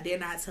flip side, they're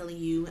not telling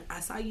you, I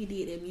saw you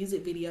did a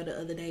music video the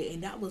other day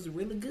and that was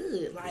really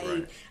good.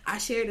 Like, I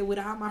shared it with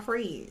all my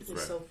friends.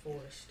 It's so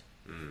forced.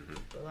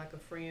 But like a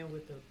friend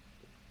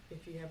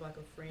if you have like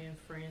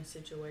a friend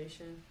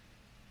situation,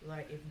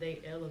 like if they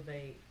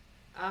elevate,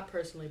 I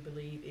personally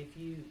believe if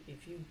you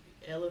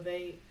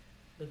elevate,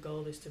 the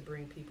goal is to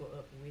bring people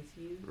up with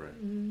you.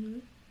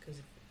 Right.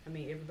 Because I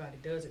mean, everybody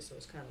does it, so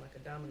it's kind of like a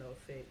domino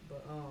effect.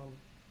 But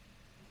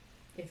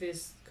if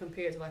it's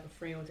compared to like a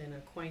friend with an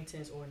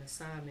acquaintance or an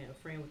assignment, a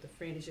friend with a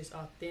friend, it's just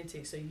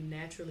authentic. So you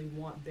naturally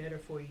want better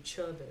for each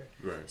other.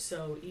 Right.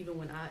 So even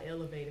when I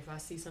elevate, if I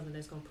see something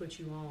that's gonna put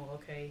you on,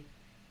 okay,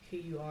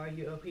 here you are,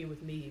 you're up here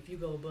with me. If you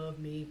go above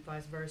me,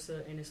 vice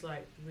versa, and it's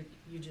like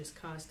you're just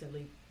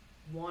constantly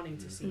wanting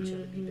to see each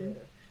other be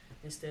better,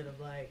 instead of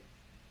like,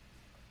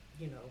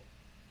 you know,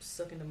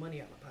 sucking the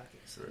money out of my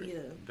pockets. Right.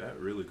 Yeah. That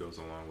really goes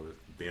along with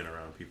being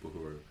around people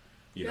who are,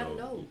 you gotta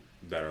know,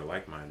 that are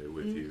like-minded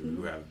with you,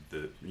 who have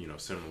the, you know,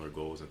 similar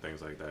goals and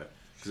things like that.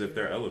 Because if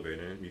they're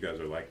elevating, you guys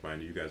are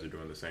like-minded, you guys are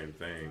doing the same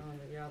thing,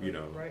 you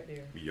know, right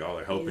there. y'all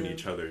are helping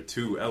each other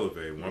to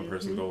elevate. One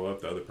person go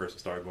up, the other person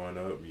start going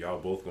up, y'all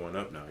both going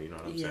up now, you know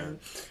what I'm saying?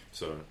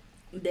 So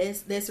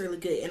that's really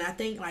good. And I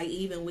think like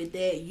even with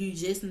that, you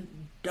just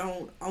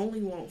don't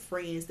only want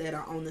friends that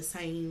are on the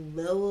same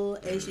level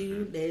as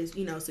you, that's,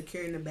 you know,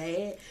 securing the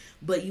bag,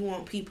 but you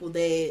want people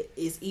that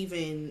is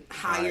even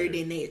higher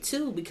than that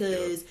too,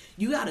 because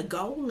you got a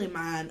goal in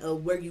mind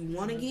of where you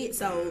want to get.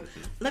 So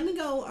let me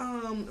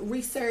go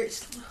research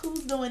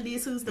who's doing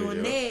this, who's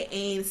doing that,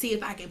 and see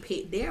if I can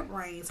pick their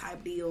brain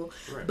type deal.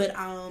 Right. But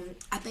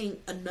I think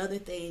another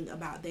thing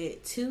about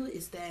that too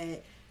is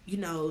that, you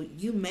know,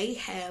 you may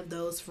have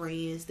those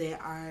friends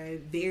that are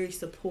very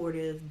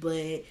supportive,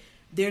 but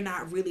they're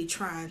not really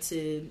trying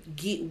to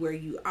get where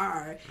you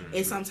are.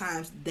 And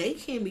sometimes they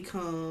can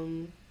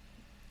become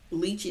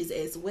leeches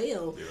as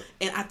well.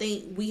 And I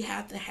think we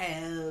have to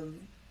have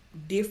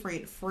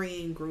different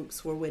friend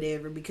groups or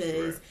whatever,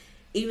 because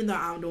even though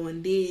I'm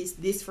doing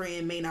this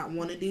friend may not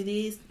want to do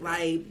this.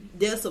 Like,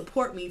 they'll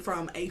support me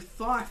from a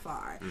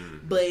far,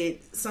 but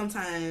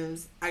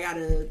sometimes I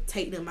gotta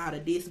take them out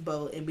of this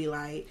boat and be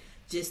like,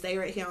 just stay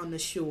right here on the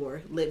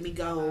shore. Let me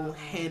go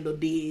handle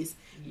this,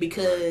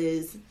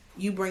 because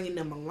you bringing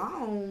them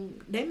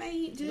along, they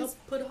may just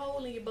put a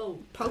hole in your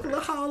boat, poke a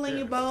little hole in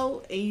your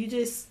boat, and you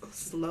just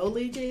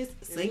slowly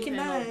just sinking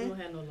down. You don't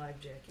have no life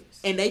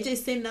jackets, and they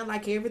just sitting there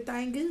like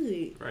everything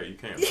good. Right, you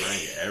can't bring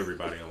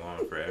everybody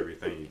along for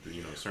everything.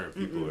 You know,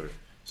 certain people are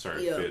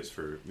certain fits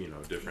for, you know,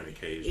 different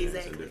occasions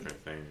and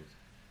different things.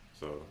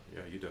 So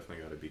yeah, you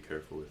definitely got to be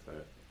careful with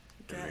that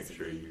and make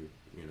sure you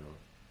know,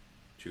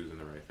 choosing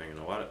the right thing. And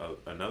a lot of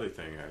another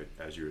thing,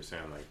 as you were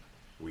saying, like,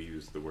 we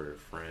use the word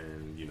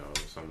friend, you know,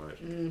 so much.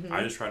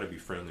 I just try to be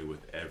friendly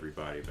with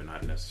everybody, but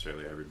not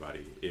necessarily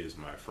everybody is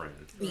my friend.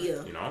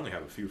 Yeah. You know, I only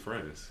have a few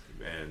friends,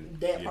 and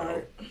that you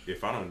know,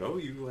 if I don't know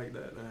you like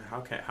that,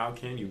 how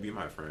can you be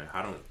my friend?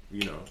 I don't,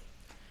 you know.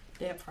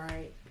 That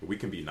part. We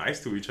can be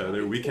nice to each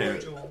other. We can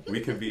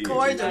be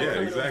cordial. Yeah,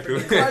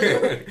 exactly.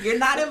 Cordial. You're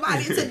not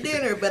invited to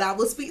dinner, but I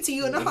will speak to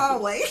you in the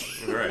hallway.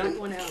 Right. Not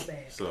going out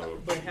bad. So,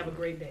 but have a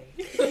great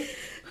day.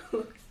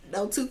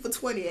 No 2 for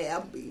 $20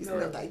 at Applebee's.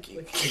 No, thank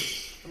you.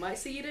 I might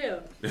see you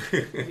there.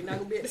 You're not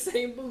gonna be at the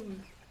same booth.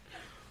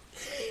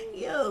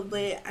 Yeah,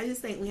 but I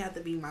just think we have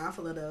to be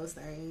mindful of those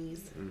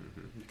things.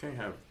 You can't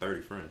have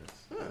 30 friends.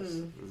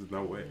 There's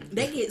no way.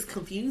 That gets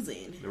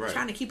confusing. Right.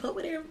 Trying to keep up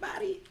with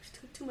everybody.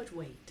 It's too much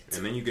weight.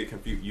 And then you get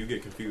confused. You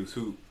get confused.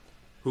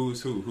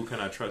 Who's who? Who can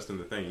I trust in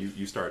the thing?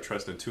 You start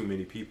trusting too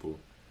many people.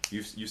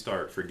 You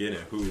start forgetting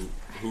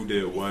who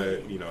did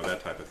what. You know,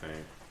 that type of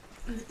thing.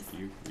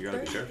 You gotta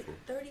be careful.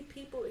 30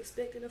 people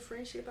expecting a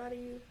friendship out of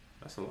you.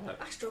 That's a lot.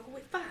 I struggle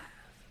with 5.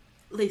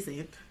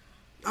 Listen,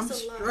 I'm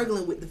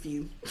struggling with the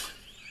few.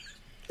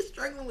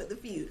 Struggling with the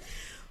few.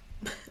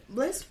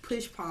 Let's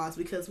push pause,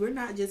 because we're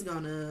not just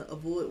gonna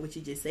avoid what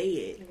you just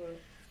said.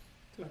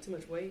 Too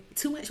much weight.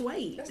 Too much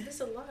weight. That's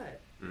a lot.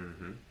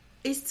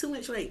 It's too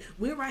much weight.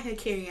 We're right here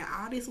carrying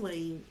all this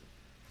weight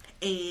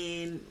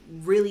and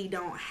really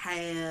don't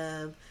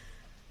have,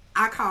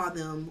 I call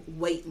them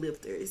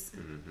weightlifters,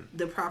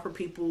 the proper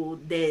people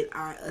that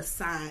are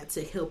assigned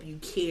to help you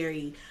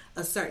carry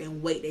a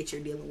certain weight that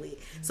you're dealing with.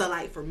 So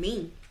like for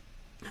me,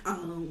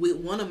 with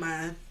one of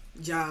my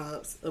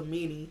jobs of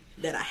many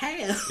that I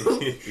have,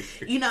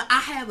 you know, I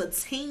have a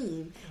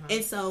team.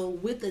 And so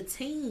with the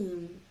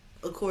team,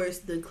 of course,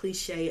 the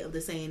cliche of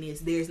the saying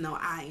is there's no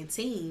I in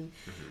team.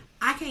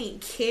 I can't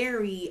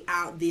carry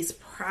out this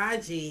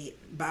project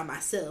by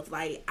myself.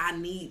 Like, I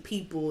need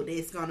people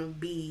that's gonna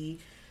be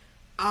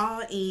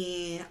all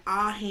in,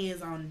 all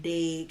hands on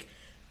deck,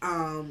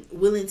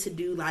 willing to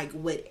do like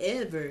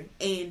whatever.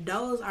 And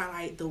those are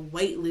like the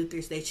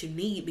weightlifters that you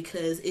need,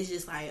 because it's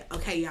just like,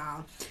 okay,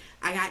 y'all,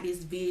 I got this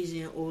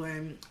vision, or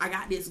I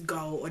got this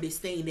goal, or this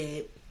thing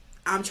that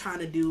I'm trying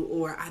to do,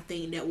 or I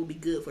think that will be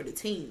good for the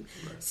team.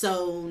 Right.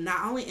 So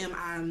not only am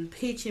I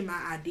pitching my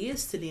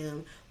ideas to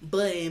them,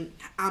 but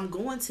I'm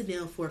going to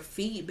them for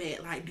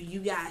feedback. Like, do you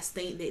guys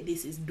think that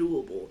this is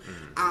doable?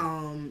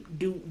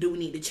 Do we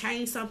need to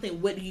change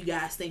something? What do you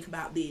guys think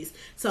about this?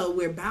 So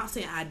we're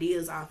bouncing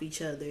ideas off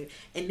each other,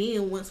 and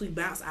then once we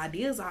bounce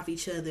ideas off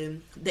each other,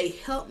 they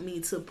help me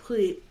to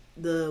put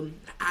the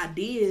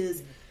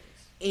ideas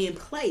in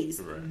place,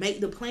 right. make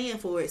the plan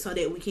for it, so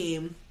that we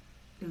can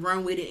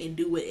run with it and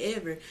do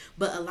whatever.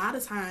 But a lot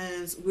of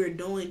times we're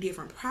doing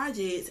different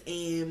projects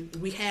and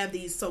we have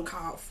these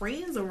so-called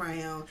friends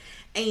around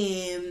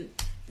and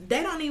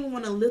they don't even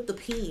want to lift the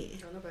pen.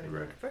 No, nobody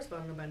Right. knows. First of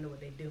all, nobody know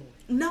what they're doing.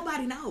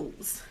 Nobody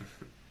knows.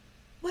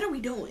 What are we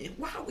doing?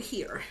 Why are we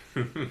here?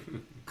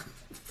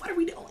 What are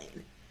we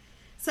doing?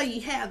 So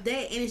you have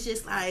that, and it's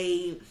just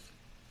like,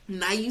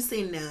 now you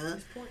sitting there,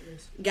 It's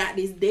pointless. got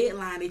this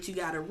deadline that you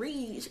got to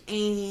reach,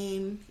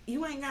 and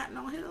you ain't got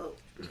no help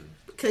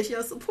because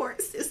your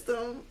support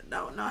system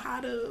don't know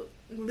how to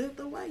lift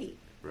the weight.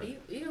 Right.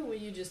 Even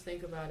when you just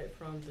think about it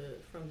from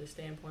the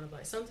standpoint of,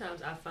 like,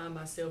 sometimes I find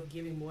myself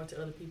giving more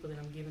to other people than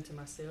I'm giving to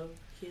myself.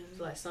 Yeah.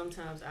 So, like,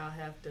 sometimes I'll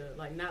have to,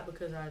 like, not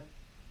because I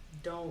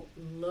don't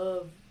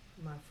love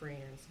my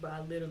friends, but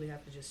I literally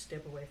have to just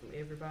step away from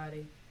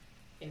everybody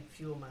and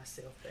fuel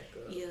myself back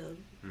up. Yeah.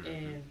 Mhm.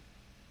 And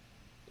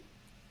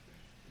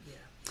yeah,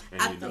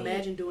 And I you know, think-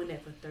 imagine doing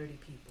that for 30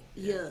 people.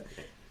 Yeah.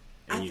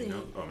 and I you think-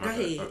 know, oh, go my bad.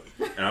 ahead.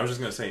 And I was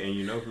just gonna say, and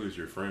you know who's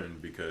your friend,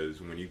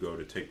 because when you go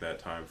to take that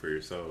time for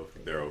yourself,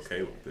 they're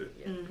okay with it.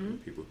 Yeah. Mhm.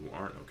 And people who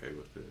aren't okay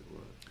with it,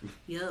 well,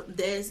 Yep,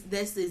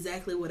 that's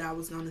exactly what I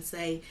was gonna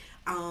say.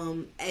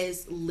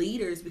 As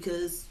leaders,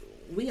 because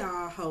we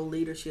all hold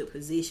leadership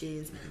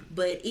positions,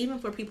 but even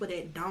for people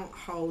that don't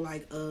hold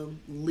like a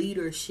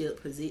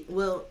leadership position,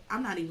 well,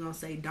 I'm not even gonna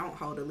say don't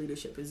hold a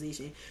leadership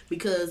position,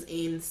 because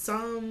in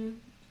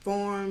some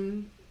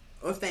form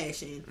or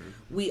fashion,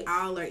 we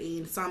all are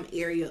in some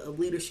area of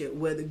leadership,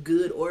 whether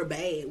good or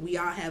bad. We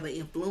all have an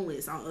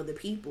influence on other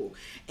people,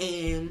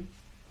 and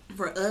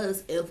for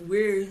us, if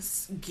we're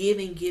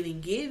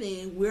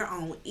giving, we're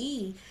on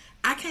E.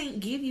 I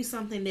can't give you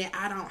something that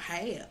I don't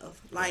have.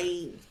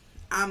 Like,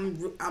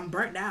 I'm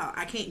burnt out.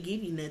 I can't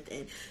give you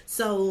nothing.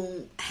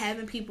 So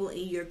having people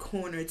in your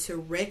corner to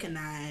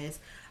recognize,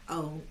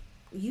 oh,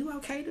 you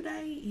okay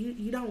today?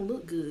 You don't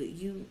look good.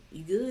 You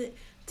good?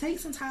 Take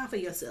some time for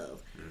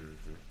yourself.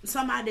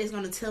 Somebody that's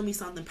going to tell me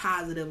something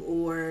positive,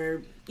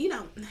 or, you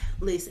know,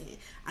 listen,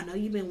 I know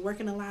you've been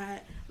working a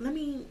lot.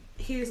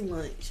 Here's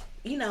lunch.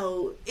 You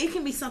know, it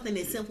can be something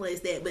as simple as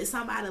that, but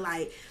somebody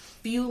like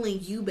fueling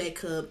you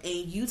back up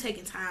and you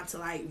taking time to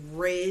like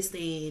rest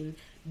and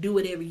do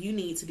whatever you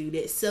need to do.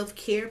 That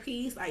self-care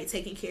piece, like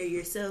taking care of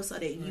yourself so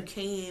that you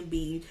can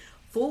be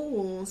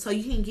full, so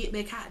you can get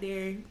back out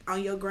there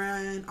on your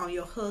grind, on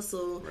your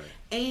hustle. Right.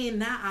 And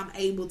now I'm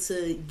able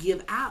to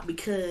give out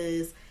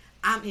because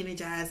I'm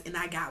energized and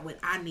I got what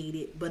I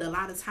needed. But a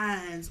lot of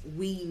times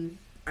we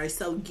are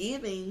so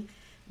giving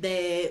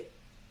that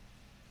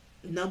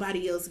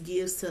nobody else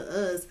gives to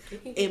us.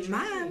 It can get In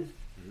my draining.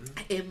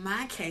 in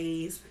my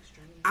case, It's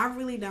draining. I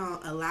really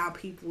don't allow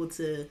people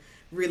to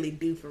really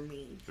do for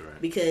me, Right.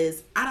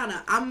 because I don't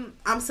know.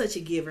 I'm such a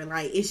giver.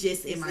 Like, it's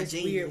just in my It's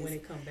genes. weird when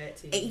it come back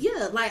to you. And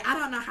yeah, like, I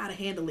don't know how to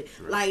handle it.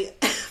 Right.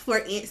 Like, for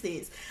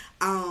instance,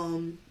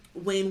 when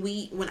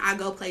I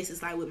go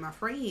places like with my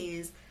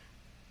friends,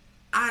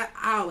 I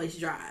always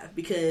drive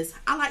because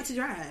I like to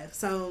drive,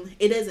 so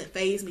it doesn't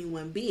faze me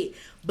one bit.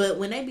 But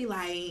when they be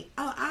like,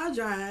 "Oh, I'll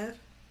drive,"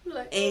 You're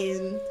like,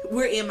 and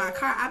we're in my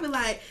car, I be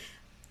like,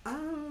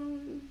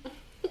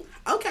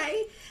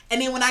 okay.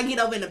 And then when I get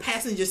over in the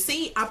passenger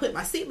seat, I put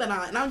my seatbelt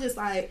on, and I'm just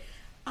like,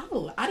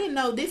 oh, I didn't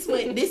know this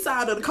what this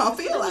side of the car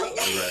feel like.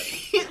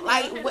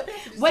 Right. Like,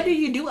 what do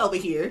you do over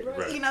here?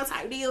 Right. You know,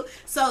 type deal.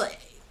 So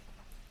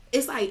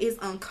it's like, it's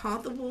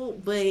uncomfortable,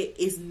 but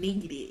it's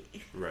needed.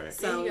 Right.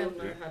 So and you gotta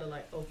learn how to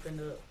like open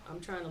up. I'm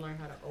trying to learn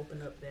how to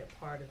open up that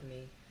part of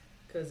me,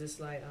 because it's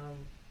like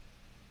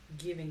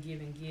giving,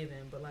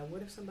 but like,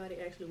 what if somebody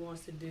actually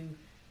wants to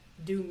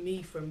do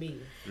me for me?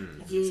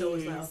 yes, So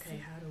it's like, okay,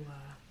 how do I?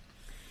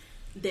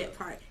 that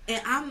part.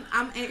 And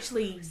I'm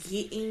actually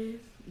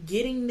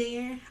getting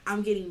there.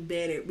 I'm getting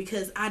better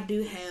because I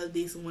do have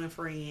this one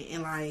friend,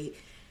 and like,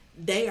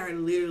 they are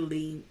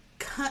literally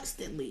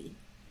constantly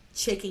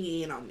checking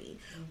in on me,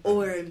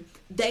 or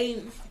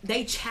they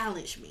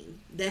challenge me.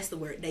 That's the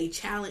word. They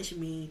challenge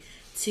me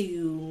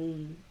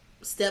to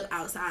step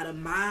outside of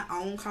my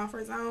own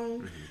comfort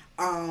zone,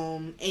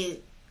 and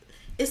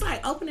it's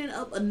like opening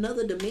up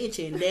another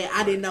dimension that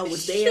I didn't know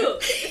was there.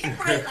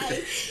 Right,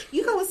 like,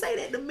 you gonna say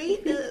that to me?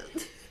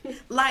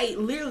 Like,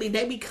 literally,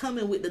 they be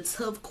coming with the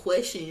tough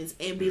questions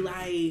and be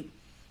like,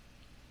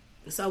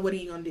 so what are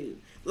you gonna do?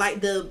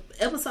 Like, the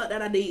episode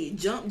that I did,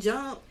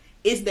 Jump,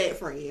 it's that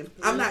friend.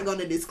 I'm not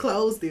gonna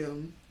disclose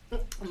them,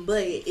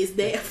 but it's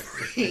that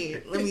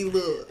friend. Let me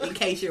look in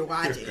case you're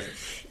watching.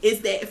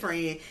 It's that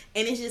friend.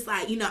 And it's just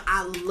like, you know,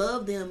 I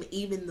love them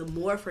even the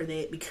more for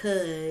that,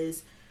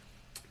 because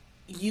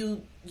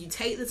you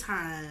take the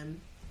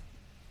time,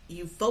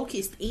 you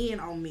focused in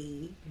on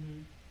me.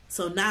 Mm-hmm.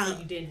 So now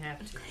you didn't have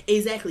to.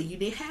 Exactly, you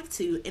didn't have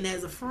to. And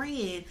as a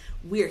friend,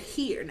 we're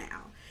here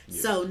now.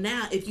 Yeah. So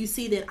now, if you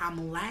see that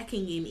I'm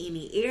lacking in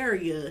any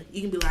area,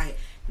 you can be like,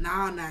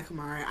 "Nah,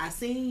 Kamara, I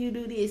seen you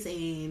do this,"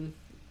 and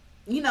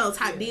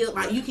type deal.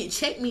 Like you can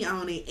check me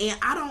on it, and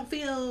I don't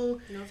feel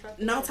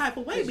no type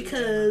of way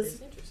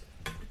because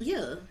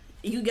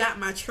you got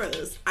my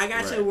trust. I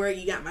got your word.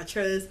 You got my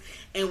trust,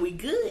 and we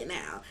good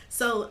now.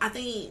 So I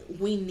think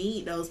we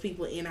need those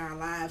people in our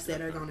lives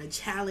that are going to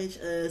challenge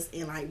us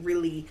and like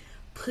really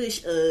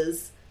push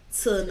us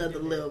to another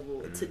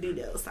level to do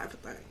those type of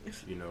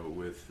things.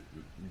 With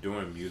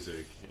doing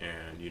music,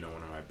 and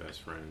one of my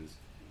best friends,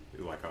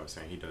 like I was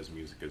saying, he does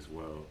music as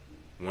well.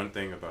 One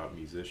thing about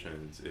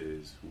musicians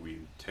is we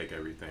take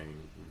everything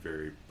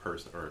very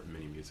personal, or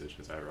many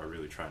musicians, I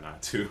really try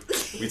not to.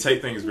 We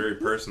take things very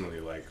personally,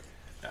 like,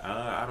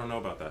 I don't know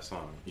about that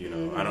song,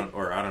 I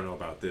don't know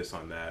about this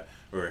on that,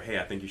 or hey,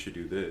 I think you should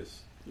do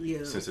this.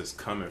 Yeah. Since it's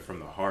coming from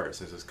the heart,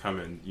 since it's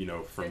coming,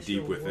 from that's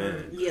deep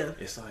within. Yeah.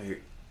 It's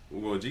like,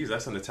 well, geez,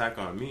 that's an attack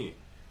on me.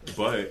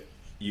 But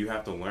you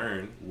have to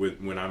learn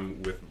when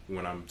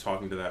I'm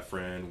talking to that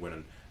friend,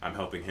 when I'm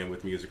helping him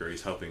with music, or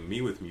he's helping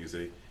me with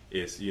music.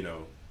 It's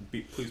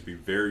please be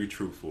very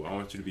truthful. I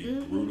want you to be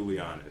brutally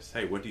honest.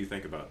 Hey, what do you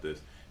think about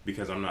this?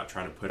 Because I'm not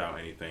trying to put out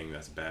anything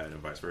that's bad, and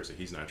vice versa.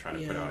 He's not trying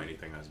to put out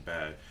anything that's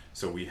bad.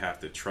 So we have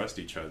to trust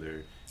each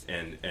other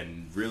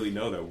and really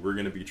know that we're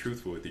going to be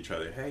truthful with each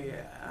other. Hey,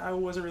 I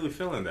wasn't really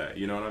feeling that.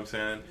 You know what I'm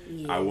saying?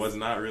 Yes. I was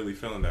not really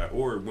feeling that.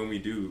 Or when we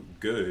do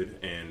good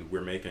and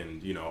we're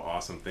making,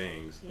 awesome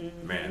things,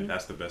 man,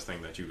 that's the best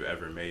thing that you've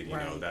ever made.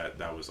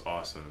 That was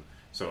awesome.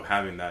 So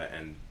having that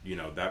and,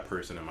 that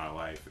person in my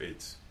life,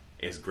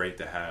 it's great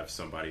to have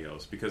somebody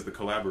else, because the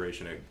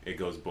collaboration, it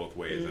goes both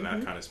ways. And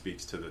that kind of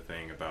speaks to the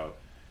thing about,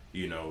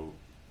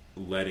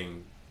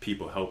 letting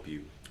people help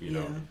you,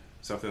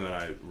 Something that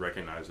I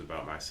recognize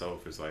about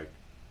myself is like,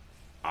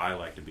 I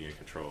like to be in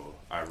control.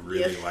 I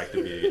really like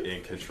to be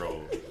in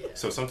control.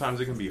 So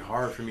sometimes it can be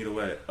hard for me to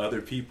let other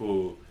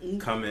people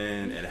come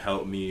in and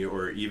help me,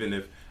 or even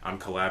if I'm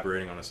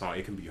collaborating on a song,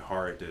 it can be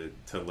hard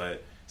to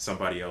let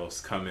somebody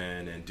else come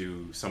in and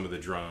do some of the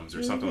drums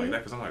or something like that,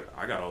 because I'm like,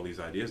 I got all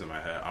these ideas in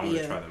my head, I want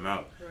to try them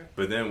out. Right.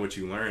 But then what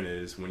you learn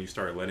is when you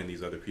start letting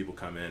these other people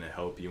come in and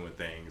help you with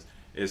things,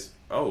 is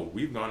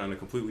we've gone in a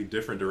completely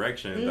different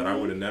direction that I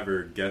would have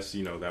never guessed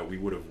that we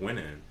would have went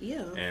in.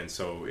 And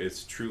so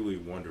it's truly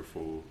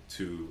wonderful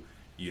to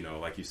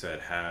like you said,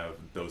 have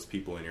those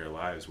people in your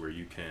lives where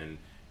you can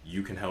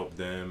help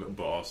them,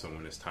 but also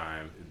when it's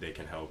time, they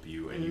can help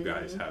you, and you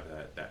guys have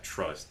that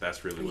trust.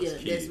 That's really what's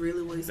key. That's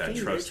really what's key. That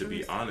trust to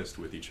be honest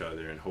with each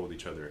other and hold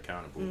each other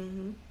accountable.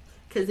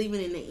 Because even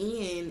in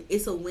the end,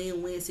 it's a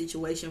win-win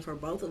situation for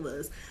both of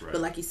us. Right.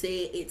 But like you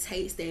said, it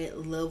takes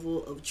that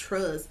level of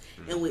trust,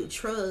 and with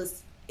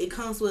trust, it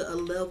comes with a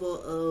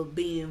level of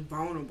being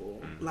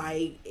vulnerable.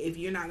 Like, if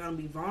you're not going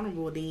to be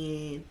vulnerable,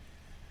 then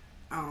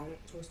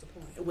what's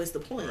the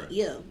point? Right.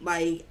 Yeah,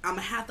 like, I'm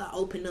gonna have to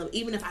open up,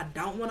 even if I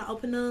don't want to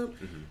open up.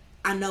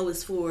 I know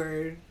it's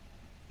for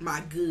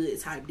my good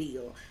type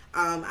deal.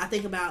 I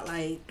think about,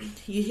 like,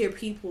 you hear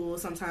people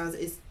sometimes,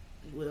 I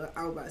was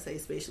about to say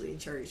especially in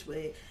church,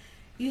 but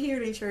you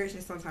hear it in church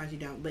and sometimes you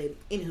don't. But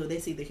anywho,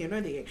 that's either here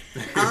nor there.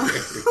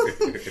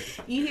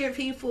 You hear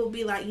people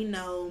be like,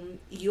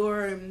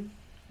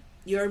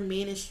 your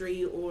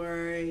ministry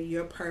or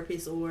your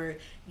purpose or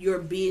your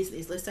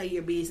business, let's say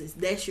your business,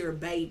 that's your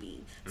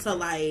baby. So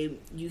like,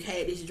 you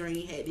had this dream,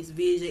 you had this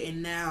vision,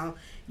 and now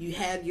you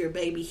have your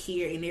baby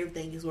here and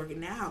everything is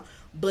working out,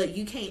 but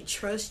you can't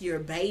trust your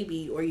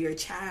baby or your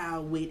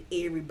child with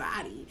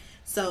everybody.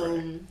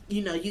 So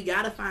you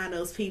gotta find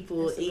those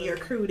people in your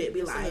crew that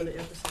be like,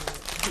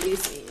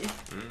 listen,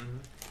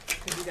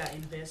 because you got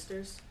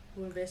investors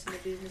who invest in the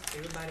business.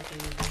 Everybody can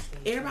invest.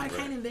 Everybody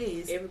can't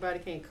invest. Everybody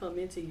can't come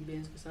into your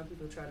business, but some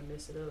people try to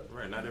mess it up.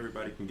 Right. Not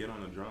everybody can get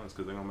on the drums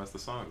because they're gonna mess the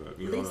song up.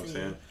 You know what I'm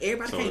saying?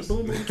 Everybody can't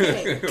boom boom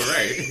cat.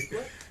 Right.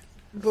 What?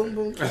 Boom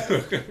boom cat.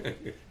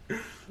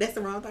 That's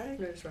the wrong thing.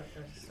 No, that's right.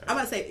 I'm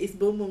about to say it's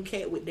boom boom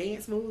cat with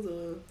dance moves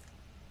or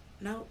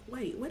no?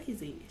 Wait, what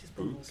is it? Just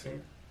boom boom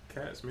cat.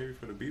 Cats maybe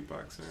for the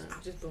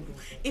beatboxing. Just boom boom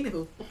cat.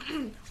 Anywho,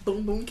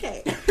 boom boom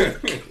cat.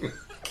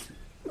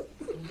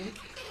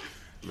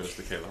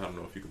 Minister Kayla, I don't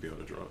know if you could be on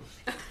the drums.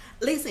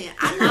 Listen,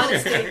 I know.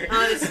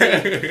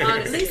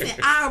 Honestly. Listen,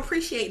 I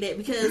appreciate that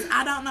because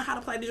I don't know how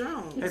to play the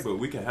drums. Hey, but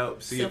we can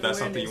help. See if that's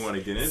something you want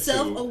to get into.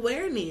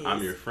 Self-awareness.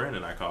 I'm your friend,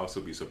 and I can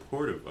also be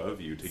supportive of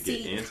you to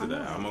get into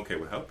that. I'm okay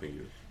with helping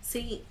you.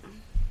 See,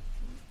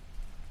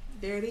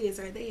 there it is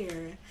right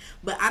there.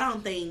 But I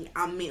don't think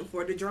I'm meant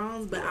for the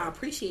drums, but I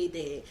appreciate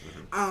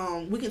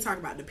that. We can talk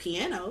about the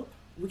piano.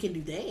 We can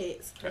do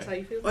that. That's how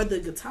you feel? Or the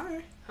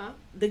guitar. Huh?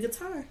 The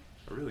guitar.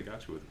 I really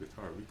got you with the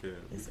guitar. We can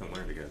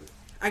learn together.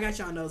 I got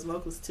you on those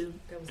vocals too.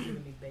 That was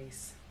giving me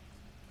bass.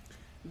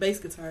 Bass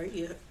guitar,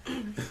 yeah.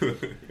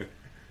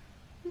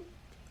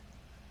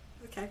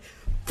 Okay.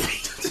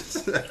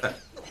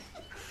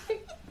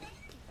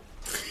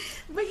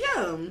 But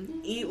yeah,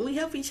 we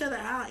help each other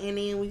out, and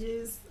then we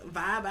just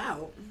vibe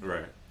out.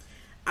 Right.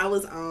 I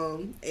was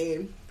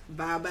and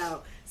vibe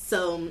out.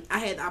 So I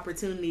had the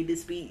opportunity to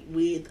speak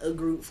with a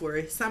group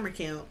for summer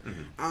camp,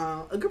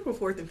 a group of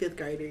 4th and 5th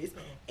graders,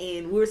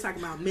 and we were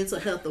talking about mental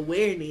health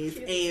awareness,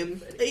 and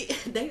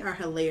they are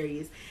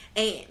hilarious.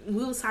 And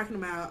we was talking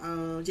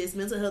about just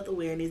mental health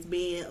awareness,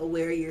 being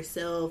aware of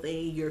yourself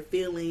and your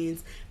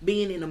feelings,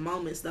 being in the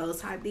moments,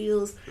 those type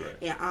deals.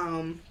 Right.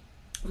 And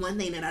one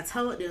thing that I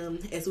told them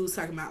as we was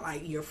talking about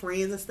like your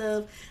friends and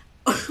stuff.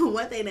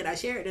 One thing that I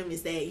shared with them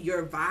is that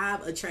your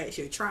vibe attracts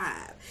your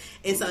tribe.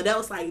 And so that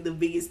was like the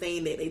biggest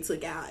thing that they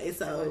took out. And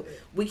so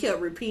we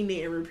kept repeating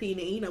it and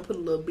repeating it, you know, put a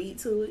little beat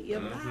to it. Your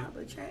vibe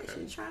attracts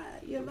your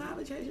tribe. Your vibe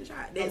attracts your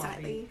tribe. That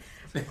type thing.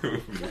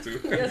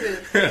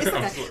 It's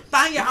okay.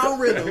 Find your own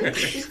rhythm.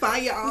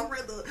 Find your own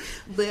rhythm.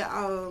 But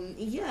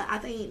yeah, I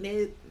think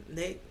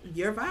that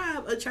your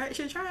vibe attracts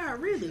your tribe,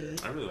 really.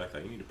 I really like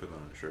that. You need to put that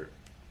on a shirt.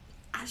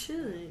 I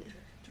should.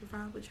 Your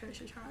vibe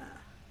attracts your tribe.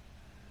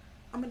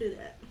 I'm gonna do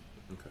that.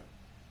 Okay.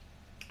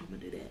 I'm gonna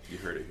do that. You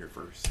heard it here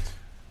first.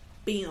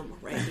 Bam,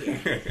 right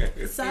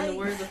here. So, in the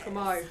words of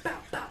Kamari, bow,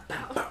 bow,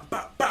 bow. Bow,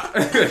 bow, bow.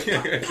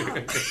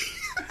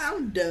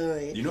 I'm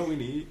done. You know what we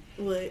need?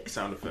 What?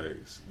 Sound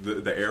effects.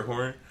 The air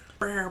horn.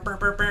 Well,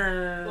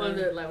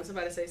 like when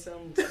somebody say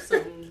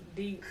something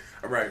deep.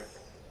 Right.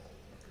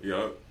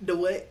 Yup. The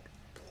what?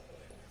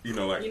 You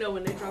know, like. You know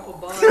when they drop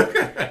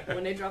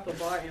a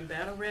bar in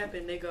battle rap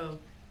and they go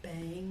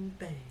bang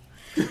bang.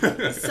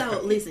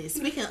 So listen,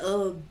 speaking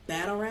of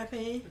battle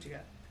rapping, What you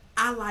got?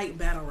 I like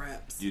battle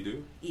raps. You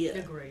do? Yeah.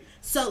 They're great.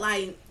 So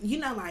like, you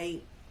know,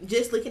 like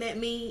just looking at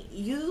me,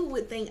 you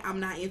would think I'm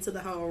not into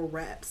the whole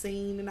rap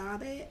scene and all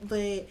that,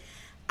 but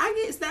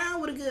I get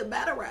down with a good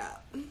battle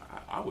rap.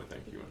 I would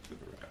think you into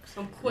the raps.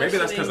 I'm Maybe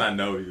that's because I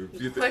know you.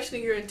 I'm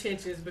questioning your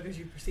intentions because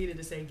you proceeded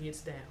to say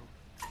gets down.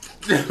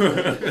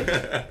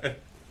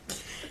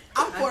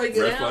 I'm for I a get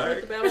good. down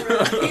with the battle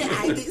rap. Yeah,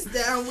 I get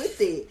down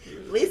with it.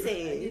 I Listen,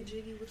 get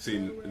jiggy with the See,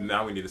 battle rap.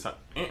 now we need to sound.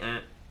 Oh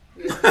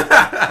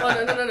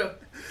no.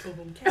 Boom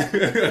boom cat.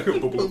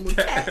 Boom, boom,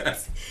 cat.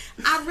 cats.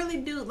 I really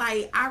do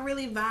I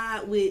really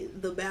vibe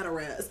with the battle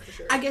raps. For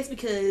sure. I guess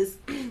because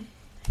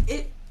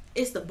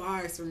it's the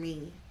bars for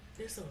me.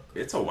 They're so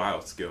good. It's a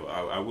wild skill.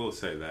 I will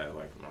say that.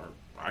 Like,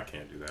 I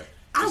can't do that.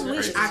 I It's a wish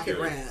crazy I could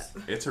skill. rap.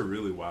 It's a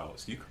really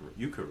wild.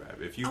 You could rap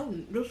if you.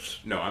 Oh,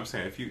 No, I'm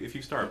saying if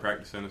you start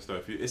practicing and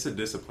stuff, it's a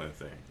discipline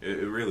thing.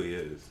 It really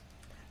is.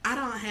 I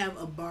don't have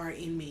a bar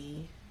in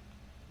me.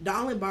 The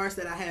only bars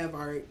that I have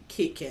are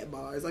Kit Kat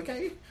bars,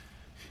 okay?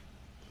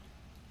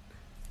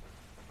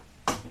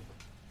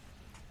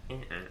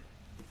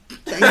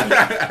 Thank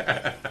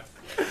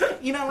you.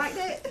 You don't like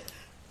that?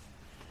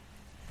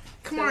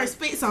 Come on,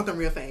 spit something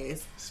real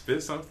fast.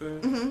 Spit something.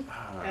 Mm-hmm.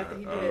 After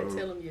he do that,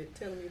 tell him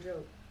your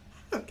joke.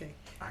 Okay.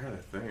 I gotta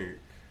think.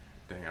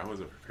 Dang, I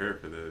wasn't prepared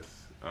for this.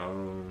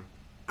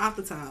 Off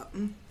the top.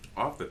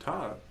 Off the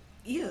top,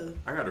 Yeah.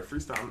 I got a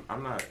freestyle.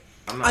 I'm not.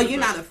 Oh, you're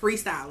not a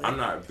freestyler. I'm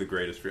not the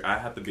greatest. I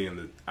have to be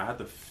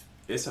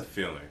it's a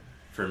feeling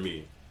for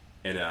me,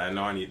 and I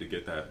know I need to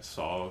get that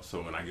solved.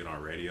 So when I get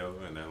on radio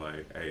and they're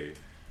like, "Hey,"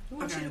 We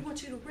want Okay. you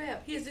to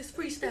rap. Here's this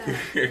freestyle.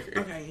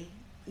 Okay.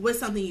 What's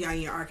something you got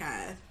in your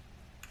archive?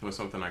 what's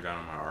something I got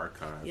on my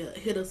archive? Yeah,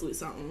 hit us with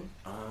something.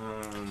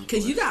 Cause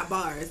Let's you got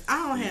bars.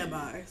 I don't see. have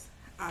bars.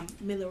 I'm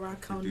Miller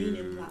Rock Dude,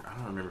 Conina Block. I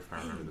don't remember if I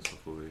remember this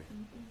one fully.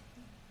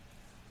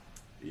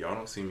 Y'all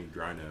don't see me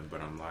grinding, but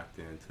I'm locked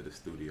into the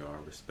studio. I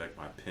respect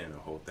my pen and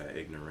hold that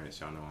ignorance.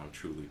 Y'all know I'm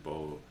truly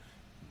bold.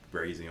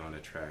 Brazy on the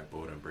track,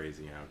 bold and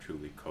brazy. I'm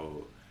truly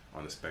cold.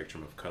 On the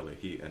spectrum of color,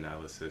 heat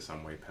analysis,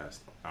 I'm way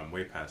past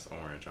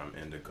orange. I'm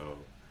indigo.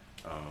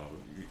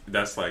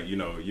 That's like you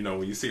know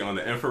when you see on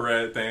the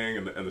infrared thing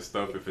and the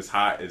stuff, if it's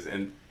hot, is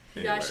in.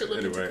 You guys should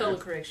look into color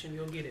correction.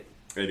 You'll get it.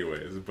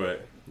 Anyways,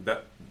 but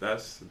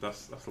that's a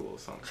little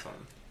something.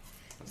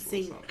 That's a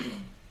See. little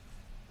something.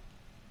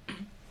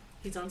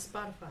 He's on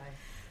Spotify.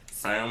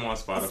 I am on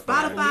Spotify.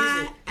 Spotify,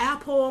 Music.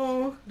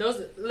 Apple.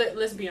 Those.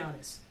 Let's be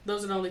honest.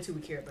 Those are the only two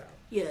we care about.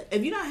 Yeah,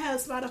 if you don't have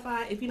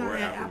Spotify, if you don't Or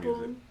have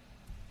Apple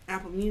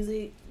Apple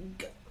Music,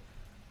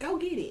 go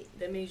get it.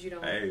 That means you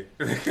don't. Hey.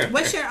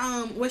 What's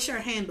your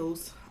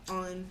handles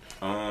on?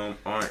 On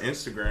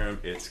Instagram,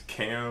 it's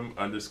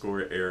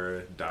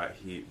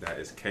cam_era.heat. That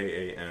is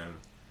KAM.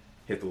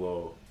 Hit the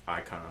little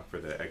icon for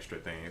the extra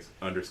things,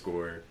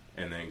 underscore,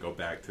 and then go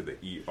back to the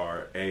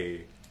ERA,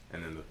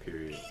 and then the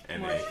period,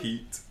 and then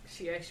heat.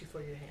 She asked you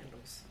for your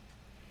handles.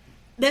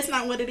 That's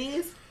not what it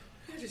is.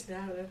 I just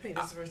doubted. I think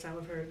that's the first time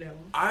I've heard that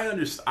one. I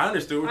understood what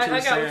you were I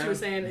saying. got what you were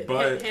saying.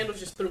 But Handles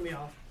just threw me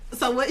off.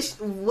 So what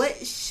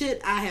should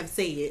I have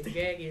The said?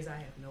 gag is I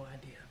have no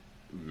idea.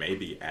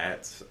 maybe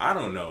ats. I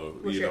don't know.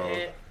 What's you your know.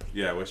 at?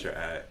 Yeah, what's your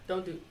at?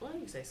 Don't do. Well,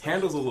 you say something.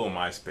 Handles a little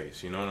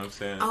MySpace. You know what I'm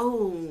saying?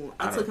 Oh,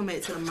 I I took don't- him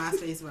back to the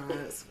MySpace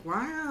vibes.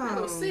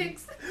 Wow.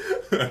 6.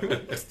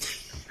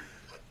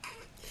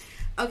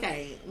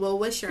 Okay, well,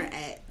 what's your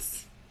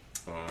ads?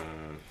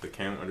 The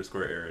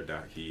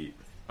cam_era.heat.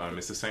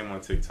 It's the same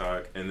on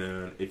TikTok. And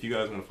then if you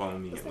guys want to follow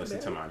me and listen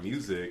to my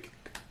music,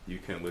 you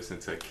can listen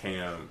to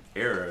Cam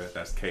Era.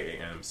 That's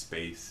KAM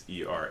space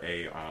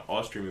ERA on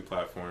all streaming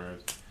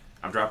platforms.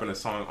 I'm dropping a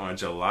song on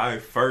July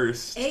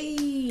 1st.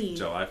 Hey.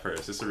 July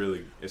 1st.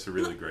 It's a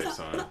really great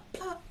song.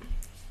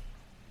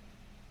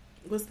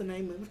 What's the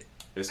name of it?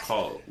 It's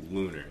called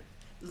Lunar.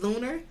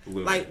 Lunar?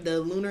 Lunar. Like the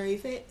lunar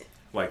effect?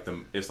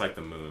 It's like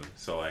the moon.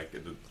 So like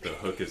the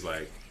hook is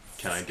like,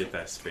 can I get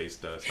that space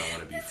dust? I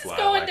want to be fly.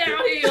 It's going like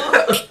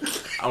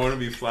downhill. I want to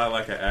be fly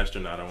like an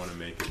astronaut. I want to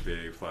make it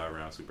big, fly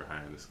around super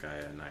high in the sky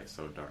at night,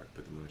 so dark,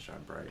 but the moon shine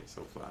bright.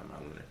 So fly my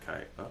lunar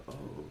kite.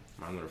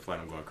 My lunar flight.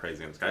 I'm going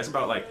crazy in the sky. It's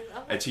about like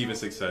achieving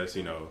success,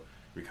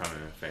 becoming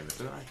famous.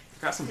 And I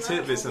got some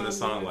tidbits in the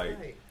song,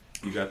 like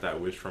you got that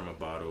wish from a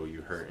bottle.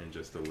 You hurting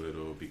just a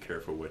little. Be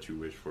careful what you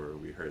wish for.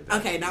 We heard that.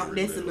 Okay,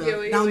 that's enough.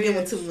 Yeah, Don't give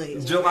them too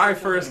much. July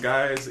 1st,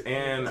 guys,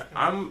 and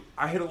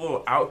I hit a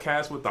little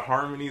Outcast with the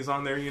harmonies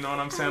on there. You know what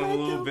I'm saying? A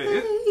little bit.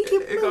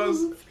 It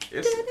goes.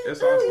 It's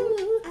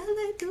awesome. I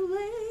like the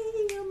way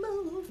you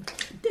move.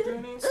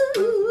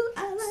 Ooh,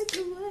 I like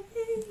the way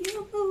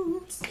you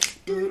move.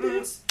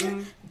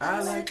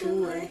 I like the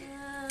way.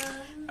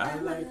 I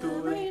like the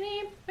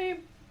way.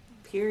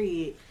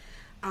 Period.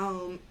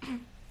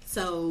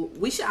 So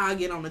we should all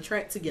get on the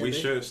track together. We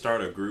should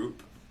start a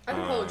group. I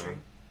do poetry.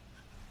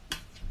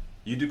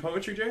 You do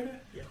poetry, Jada?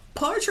 Yeah.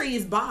 Poetry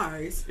is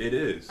bars. It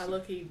is. I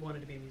low-key wanted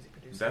to be a music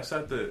producer. That's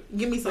at the.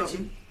 Give me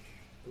something.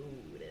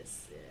 Ooh,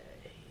 that's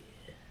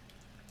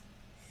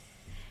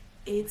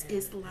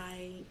It's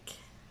like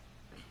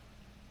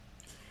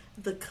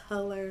the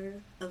color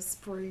of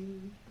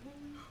spring.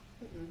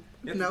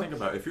 You have No. to think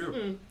about it. If you're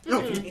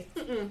Okay.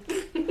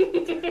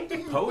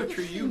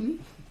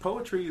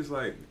 poetry is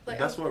like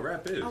that's what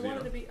rap is. I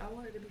wanted to be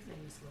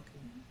famous,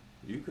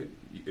 low-key. You could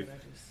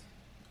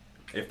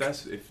if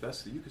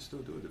that's you could still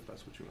do it if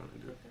that's what you want to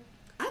do.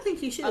 I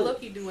think you should. I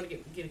low-key do want to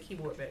get a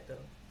keyboard back though,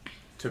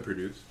 To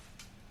produce.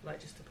 like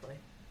just to play.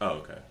 Oh,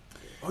 okay.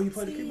 Oh, you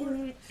play the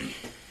keyboard?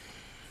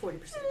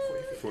 40%,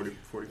 40,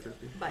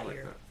 50? By I like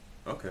ear.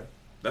 that. Okay.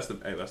 That's the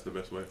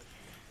best way.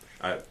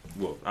 I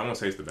won't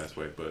say it's the best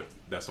way, but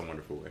that's a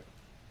wonderful way.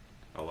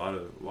 A lot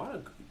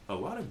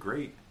of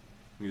great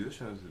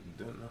musicians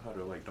don't know how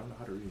to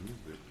read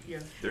music. Yeah.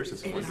 There's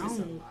this It's one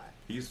a dude, lot.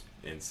 he's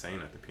insane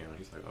at the piano.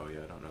 He's like, oh yeah,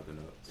 I don't know the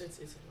notes.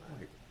 It's a lot.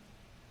 Like,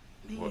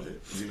 Man.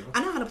 what,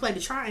 I know how to play the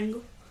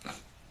triangle.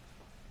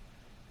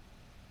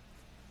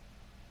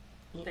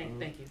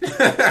 Thank you.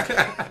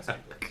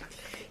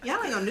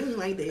 Y'all ain't gonna do me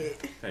like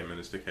that. Hey,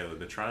 Minister Kayla,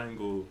 the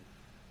triangle,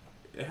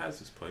 it has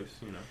its place,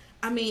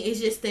 I mean, it's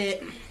just that.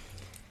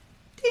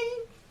 Ding.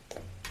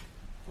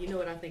 You know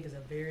what I think is a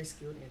very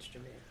skilled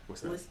instrument?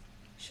 What's that?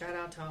 Shout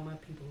out to all my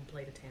people who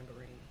play the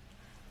tambourine.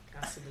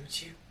 I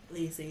salute you.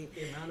 Listen,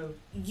 The amount of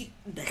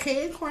the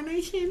head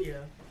coronation. yeah.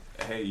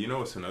 Hey, you know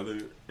what's another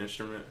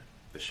instrument?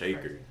 The shaker.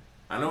 Crazy.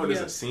 I know it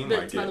doesn't seem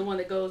like It's not the it. one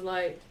that goes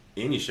like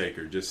Any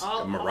shaker, just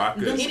all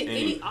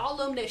maracas. all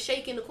of them that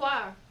shake in the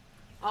choir.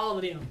 All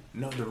of them.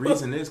 No, the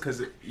reason is because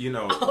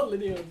All of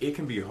them. it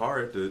can be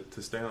hard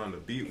to stay on the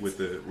beat with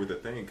the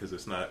thing because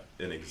it's not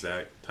an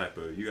exact type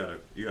of you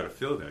gotta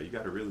feel that you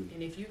gotta really.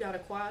 And if you got a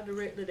choir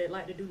director that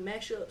like to do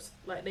mashups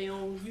like they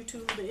on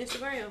YouTube and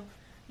Instagram,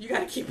 you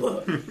gotta keep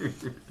up. You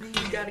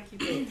gotta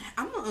keep up.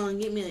 I'm gonna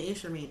get me an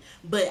instrument,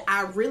 but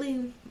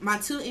my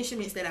two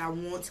instruments that I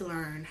want to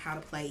learn how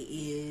to play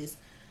is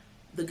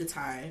the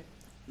guitar,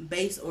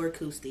 bass or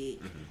acoustic,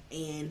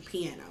 and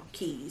piano,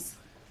 keys.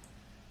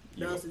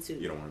 Those are two.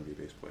 You don't want to be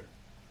a bass player.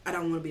 I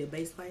don't want to be a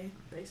bass player.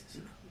 Bass.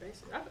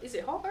 Is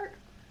it hard?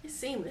 It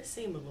seemed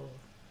a little.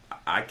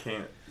 I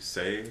can't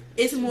say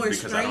It's more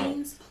because I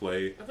don't strings.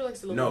 play. I feel like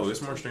it's a little. No,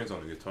 it's more strings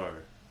on the guitar.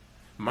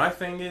 My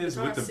thing is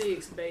Guitar with the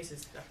 6, bass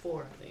is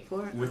 4, I think.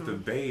 with the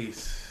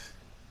bass.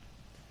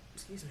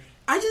 Excuse me.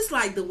 I just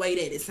like the way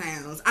that it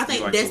sounds. I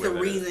think like that's the the way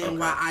that it- reason okay.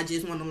 why I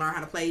just want to learn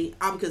how to play.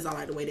 All because I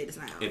like the way that it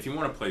sounds. If you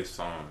want to play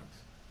songs,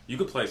 you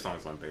could play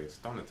songs on bass.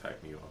 Don't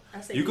attack me, I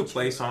all. say You could you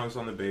play choose. songs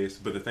on the bass,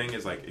 but the thing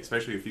is, like,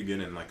 especially if you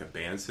get in like a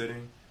band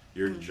setting,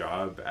 your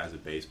job as a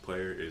bass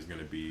player is going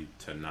to be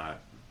to not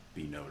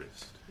be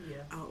noticed. Yeah.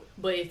 Oh,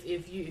 But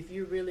if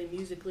you're really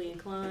musically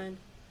inclined,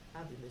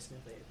 I'll be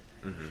listening for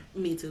everything.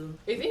 me too.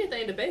 If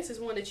anything, the bass is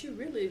one that you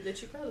probably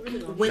really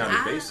gonna. When Now,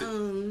 I the bass,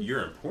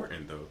 you're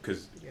important though,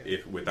 because Yeah.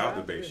 if without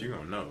the Yeah, bass, really. you're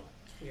gonna know.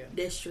 Yeah.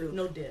 That's true.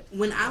 No depth.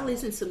 When I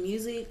listen to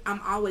music, I'm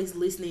always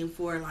listening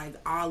for like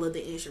all of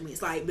the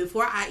instruments. Like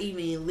before I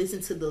even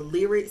listen to the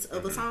lyrics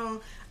of a song,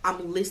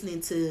 I'm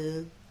listening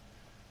to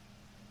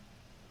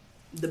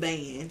the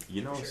band.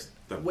 You know, Sure. it's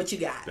the What you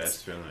got?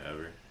 best feeling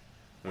ever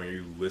when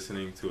you're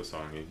listening to a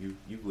song and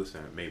you've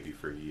listened maybe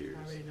for years,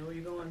 I already know where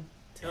you're going.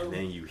 Tell and me.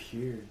 then you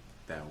hear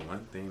that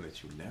one thing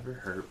that you never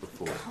heard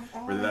before,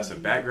 whether that's a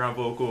background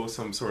vocal,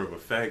 some sort of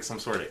effect, some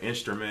sort of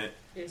instrument.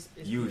 It's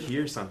You beautiful.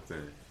 hear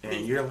something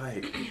and you're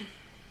like,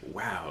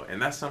 wow. And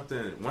that's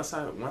something once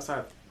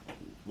I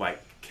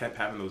like kept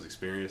having those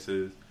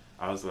experiences,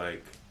 I was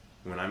like,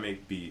 when I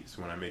make beats,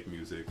 when I make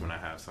music, when I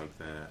have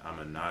something, I'm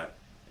gonna not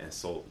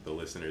insult the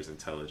listener's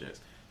intelligence,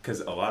 because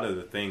a lot of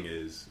the thing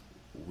is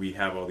we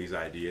have all these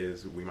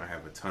ideas. We might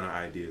have a ton of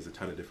ideas, a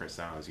ton of different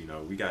sounds. You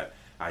know, we got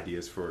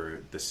ideas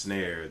for the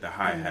snare, the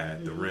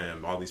hi-hat, the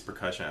rim, all these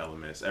percussion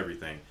elements,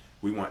 everything.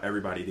 We want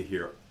everybody to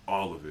hear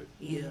all of it.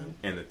 Yeah.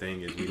 And the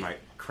thing is, we might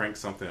crank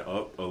something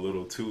up a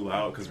little too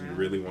loud because we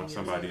really want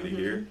somebody to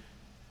hear.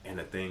 And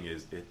the thing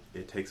is,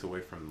 it takes away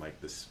from like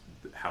this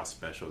how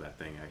special that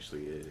thing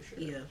actually is.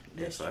 Yeah.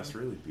 And so that's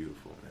really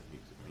beautiful in that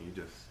music. When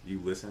you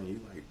listen, and you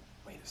like,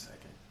 wait a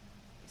second.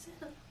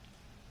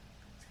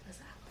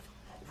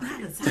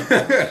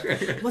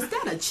 Was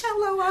that a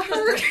cello I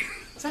heard?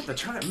 Is that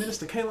the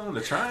Minister Kayla on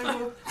the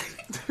triangle?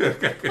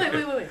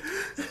 Wait.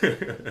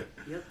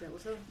 Yep, that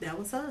was her. That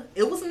was her.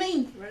 It was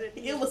me. Right at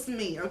the It was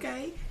me,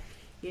 okay?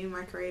 Give me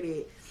my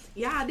credit.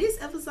 Yeah, this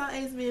episode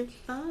has been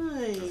fun.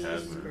 It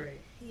has been.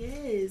 Great.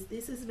 Yes,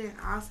 this has been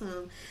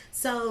awesome.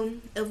 So,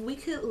 if we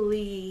could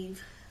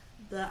leave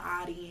the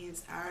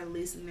audience, our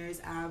listeners,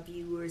 our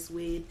viewers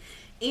with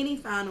any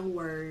final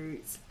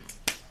words,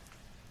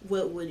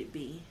 what would it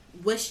be?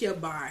 What's your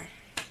bar?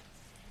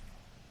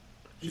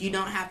 You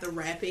don't have to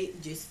rap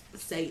it. Just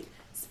say,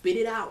 spit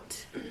it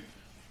out.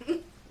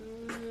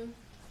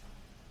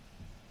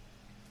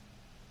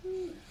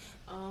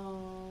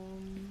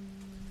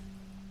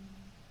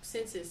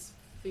 Since it's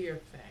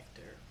fear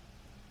factor,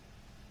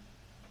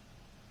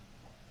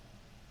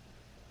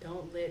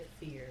 don't let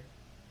fear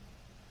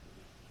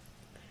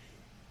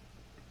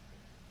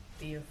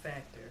be a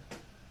factor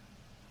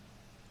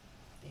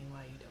in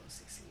why you don't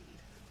succeed.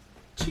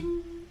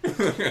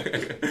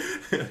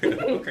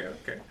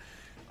 Okay.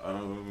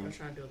 I'm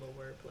trying to do a little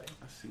wordplay.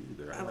 I see you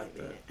there. I like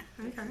that.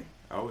 Okay.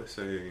 I would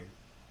say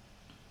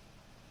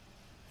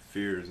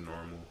fear is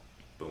normal,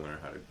 but learn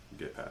how to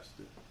get past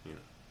it. You know.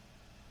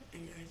 I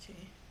got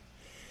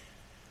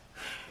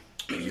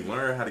you. And you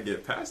learn how to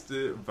get past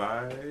it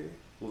by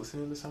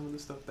listening to some of the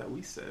stuff that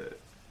we said.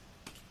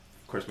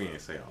 Of course, we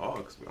ain't say it all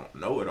because we don't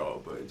know it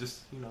all, but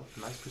just, you know,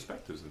 nice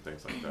perspectives and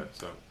things like that.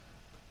 So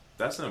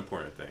that's an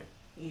important thing.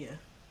 Yeah.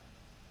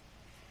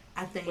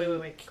 I think.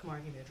 Wait. Come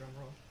on, give me a drum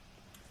roll.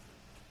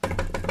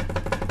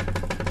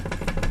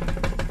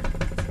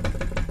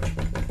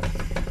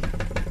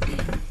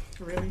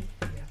 Really?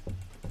 Yeah.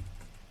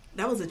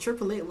 That was a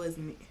triplet,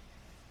 wasn't it?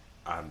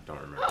 I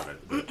don't remember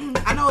that.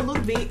 But I know a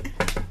little bit.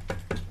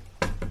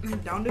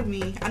 Don't do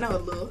me. I know a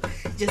little.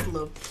 Just a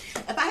little.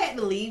 If I had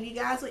to leave you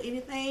guys with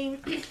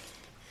anything,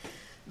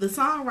 the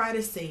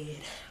songwriter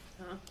said,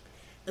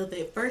 if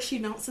at first you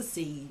don't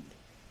succeed,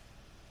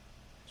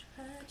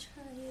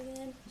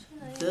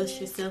 dust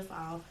yourself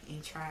off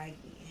and try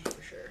again.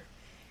 For sure.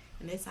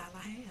 And that's all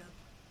I have.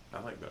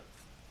 I like that.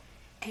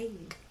 Hey.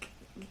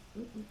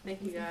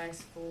 Thank you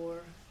guys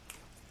for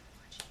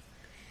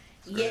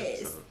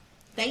Yes. So,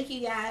 Thank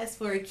you guys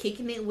for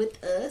kicking it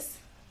with us.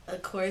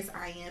 Of course,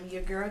 I am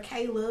your girl,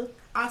 Kayla,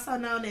 also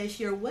known as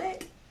your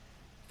what?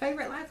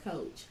 Favorite life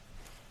coach.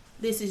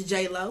 This is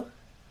J-Lo.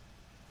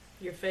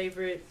 your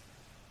favorite.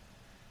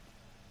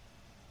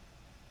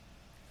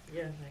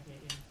 Yeah,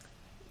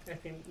 I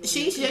can.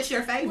 She's just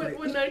your favorite.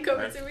 Would none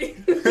coming to me?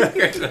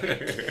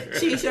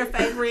 She's your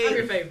favorite. I'm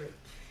your favorite.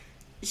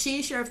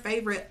 She's your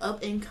favorite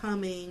up and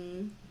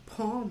coming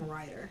poem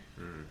writer.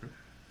 mm-hmm.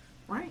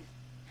 Right?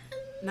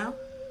 No?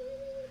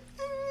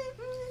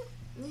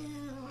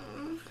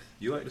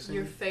 You like to sing?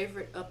 Your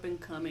favorite up and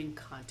coming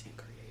content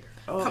creator.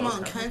 Oh, Come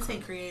on, okay.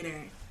 content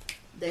creator.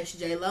 That's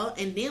J-Lo.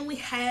 And then we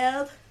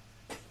have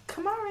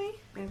Kamari.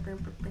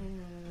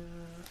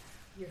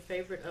 Your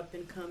favorite up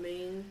and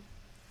coming.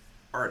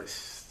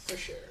 Artist. For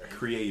sure.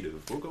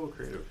 Creative. We'll go with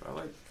creative. I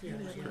like. Yeah.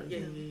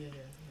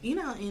 You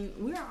know, and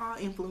we're all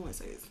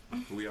influencers.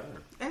 We are.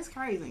 That's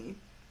crazy.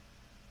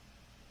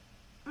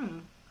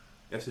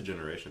 It's a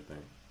generation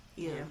thing.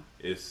 Yeah.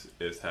 It's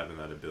having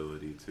that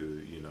ability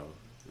to, you know,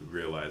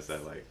 realize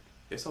that like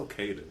it's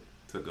okay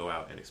to go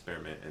out and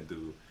experiment and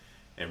do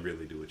and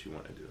really do what you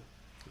want to do.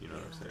 You know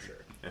what I'm saying?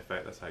 Sure. In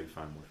fact, that's how you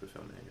find more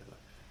fulfillment in your life.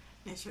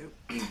 That's true.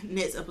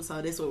 Next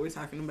episode, that's what we're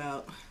talking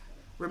about.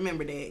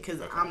 Remember that,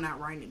 because Okay. I'm not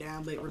writing it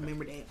down, but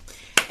remember that.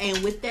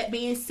 And with that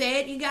being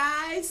said, you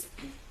guys,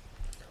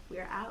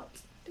 we're out.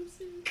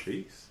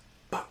 Peace.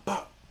 Bop,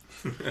 bop.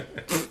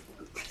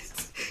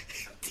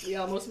 We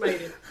almost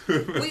made it.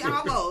 We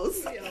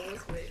almost. We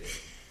almost made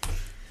it.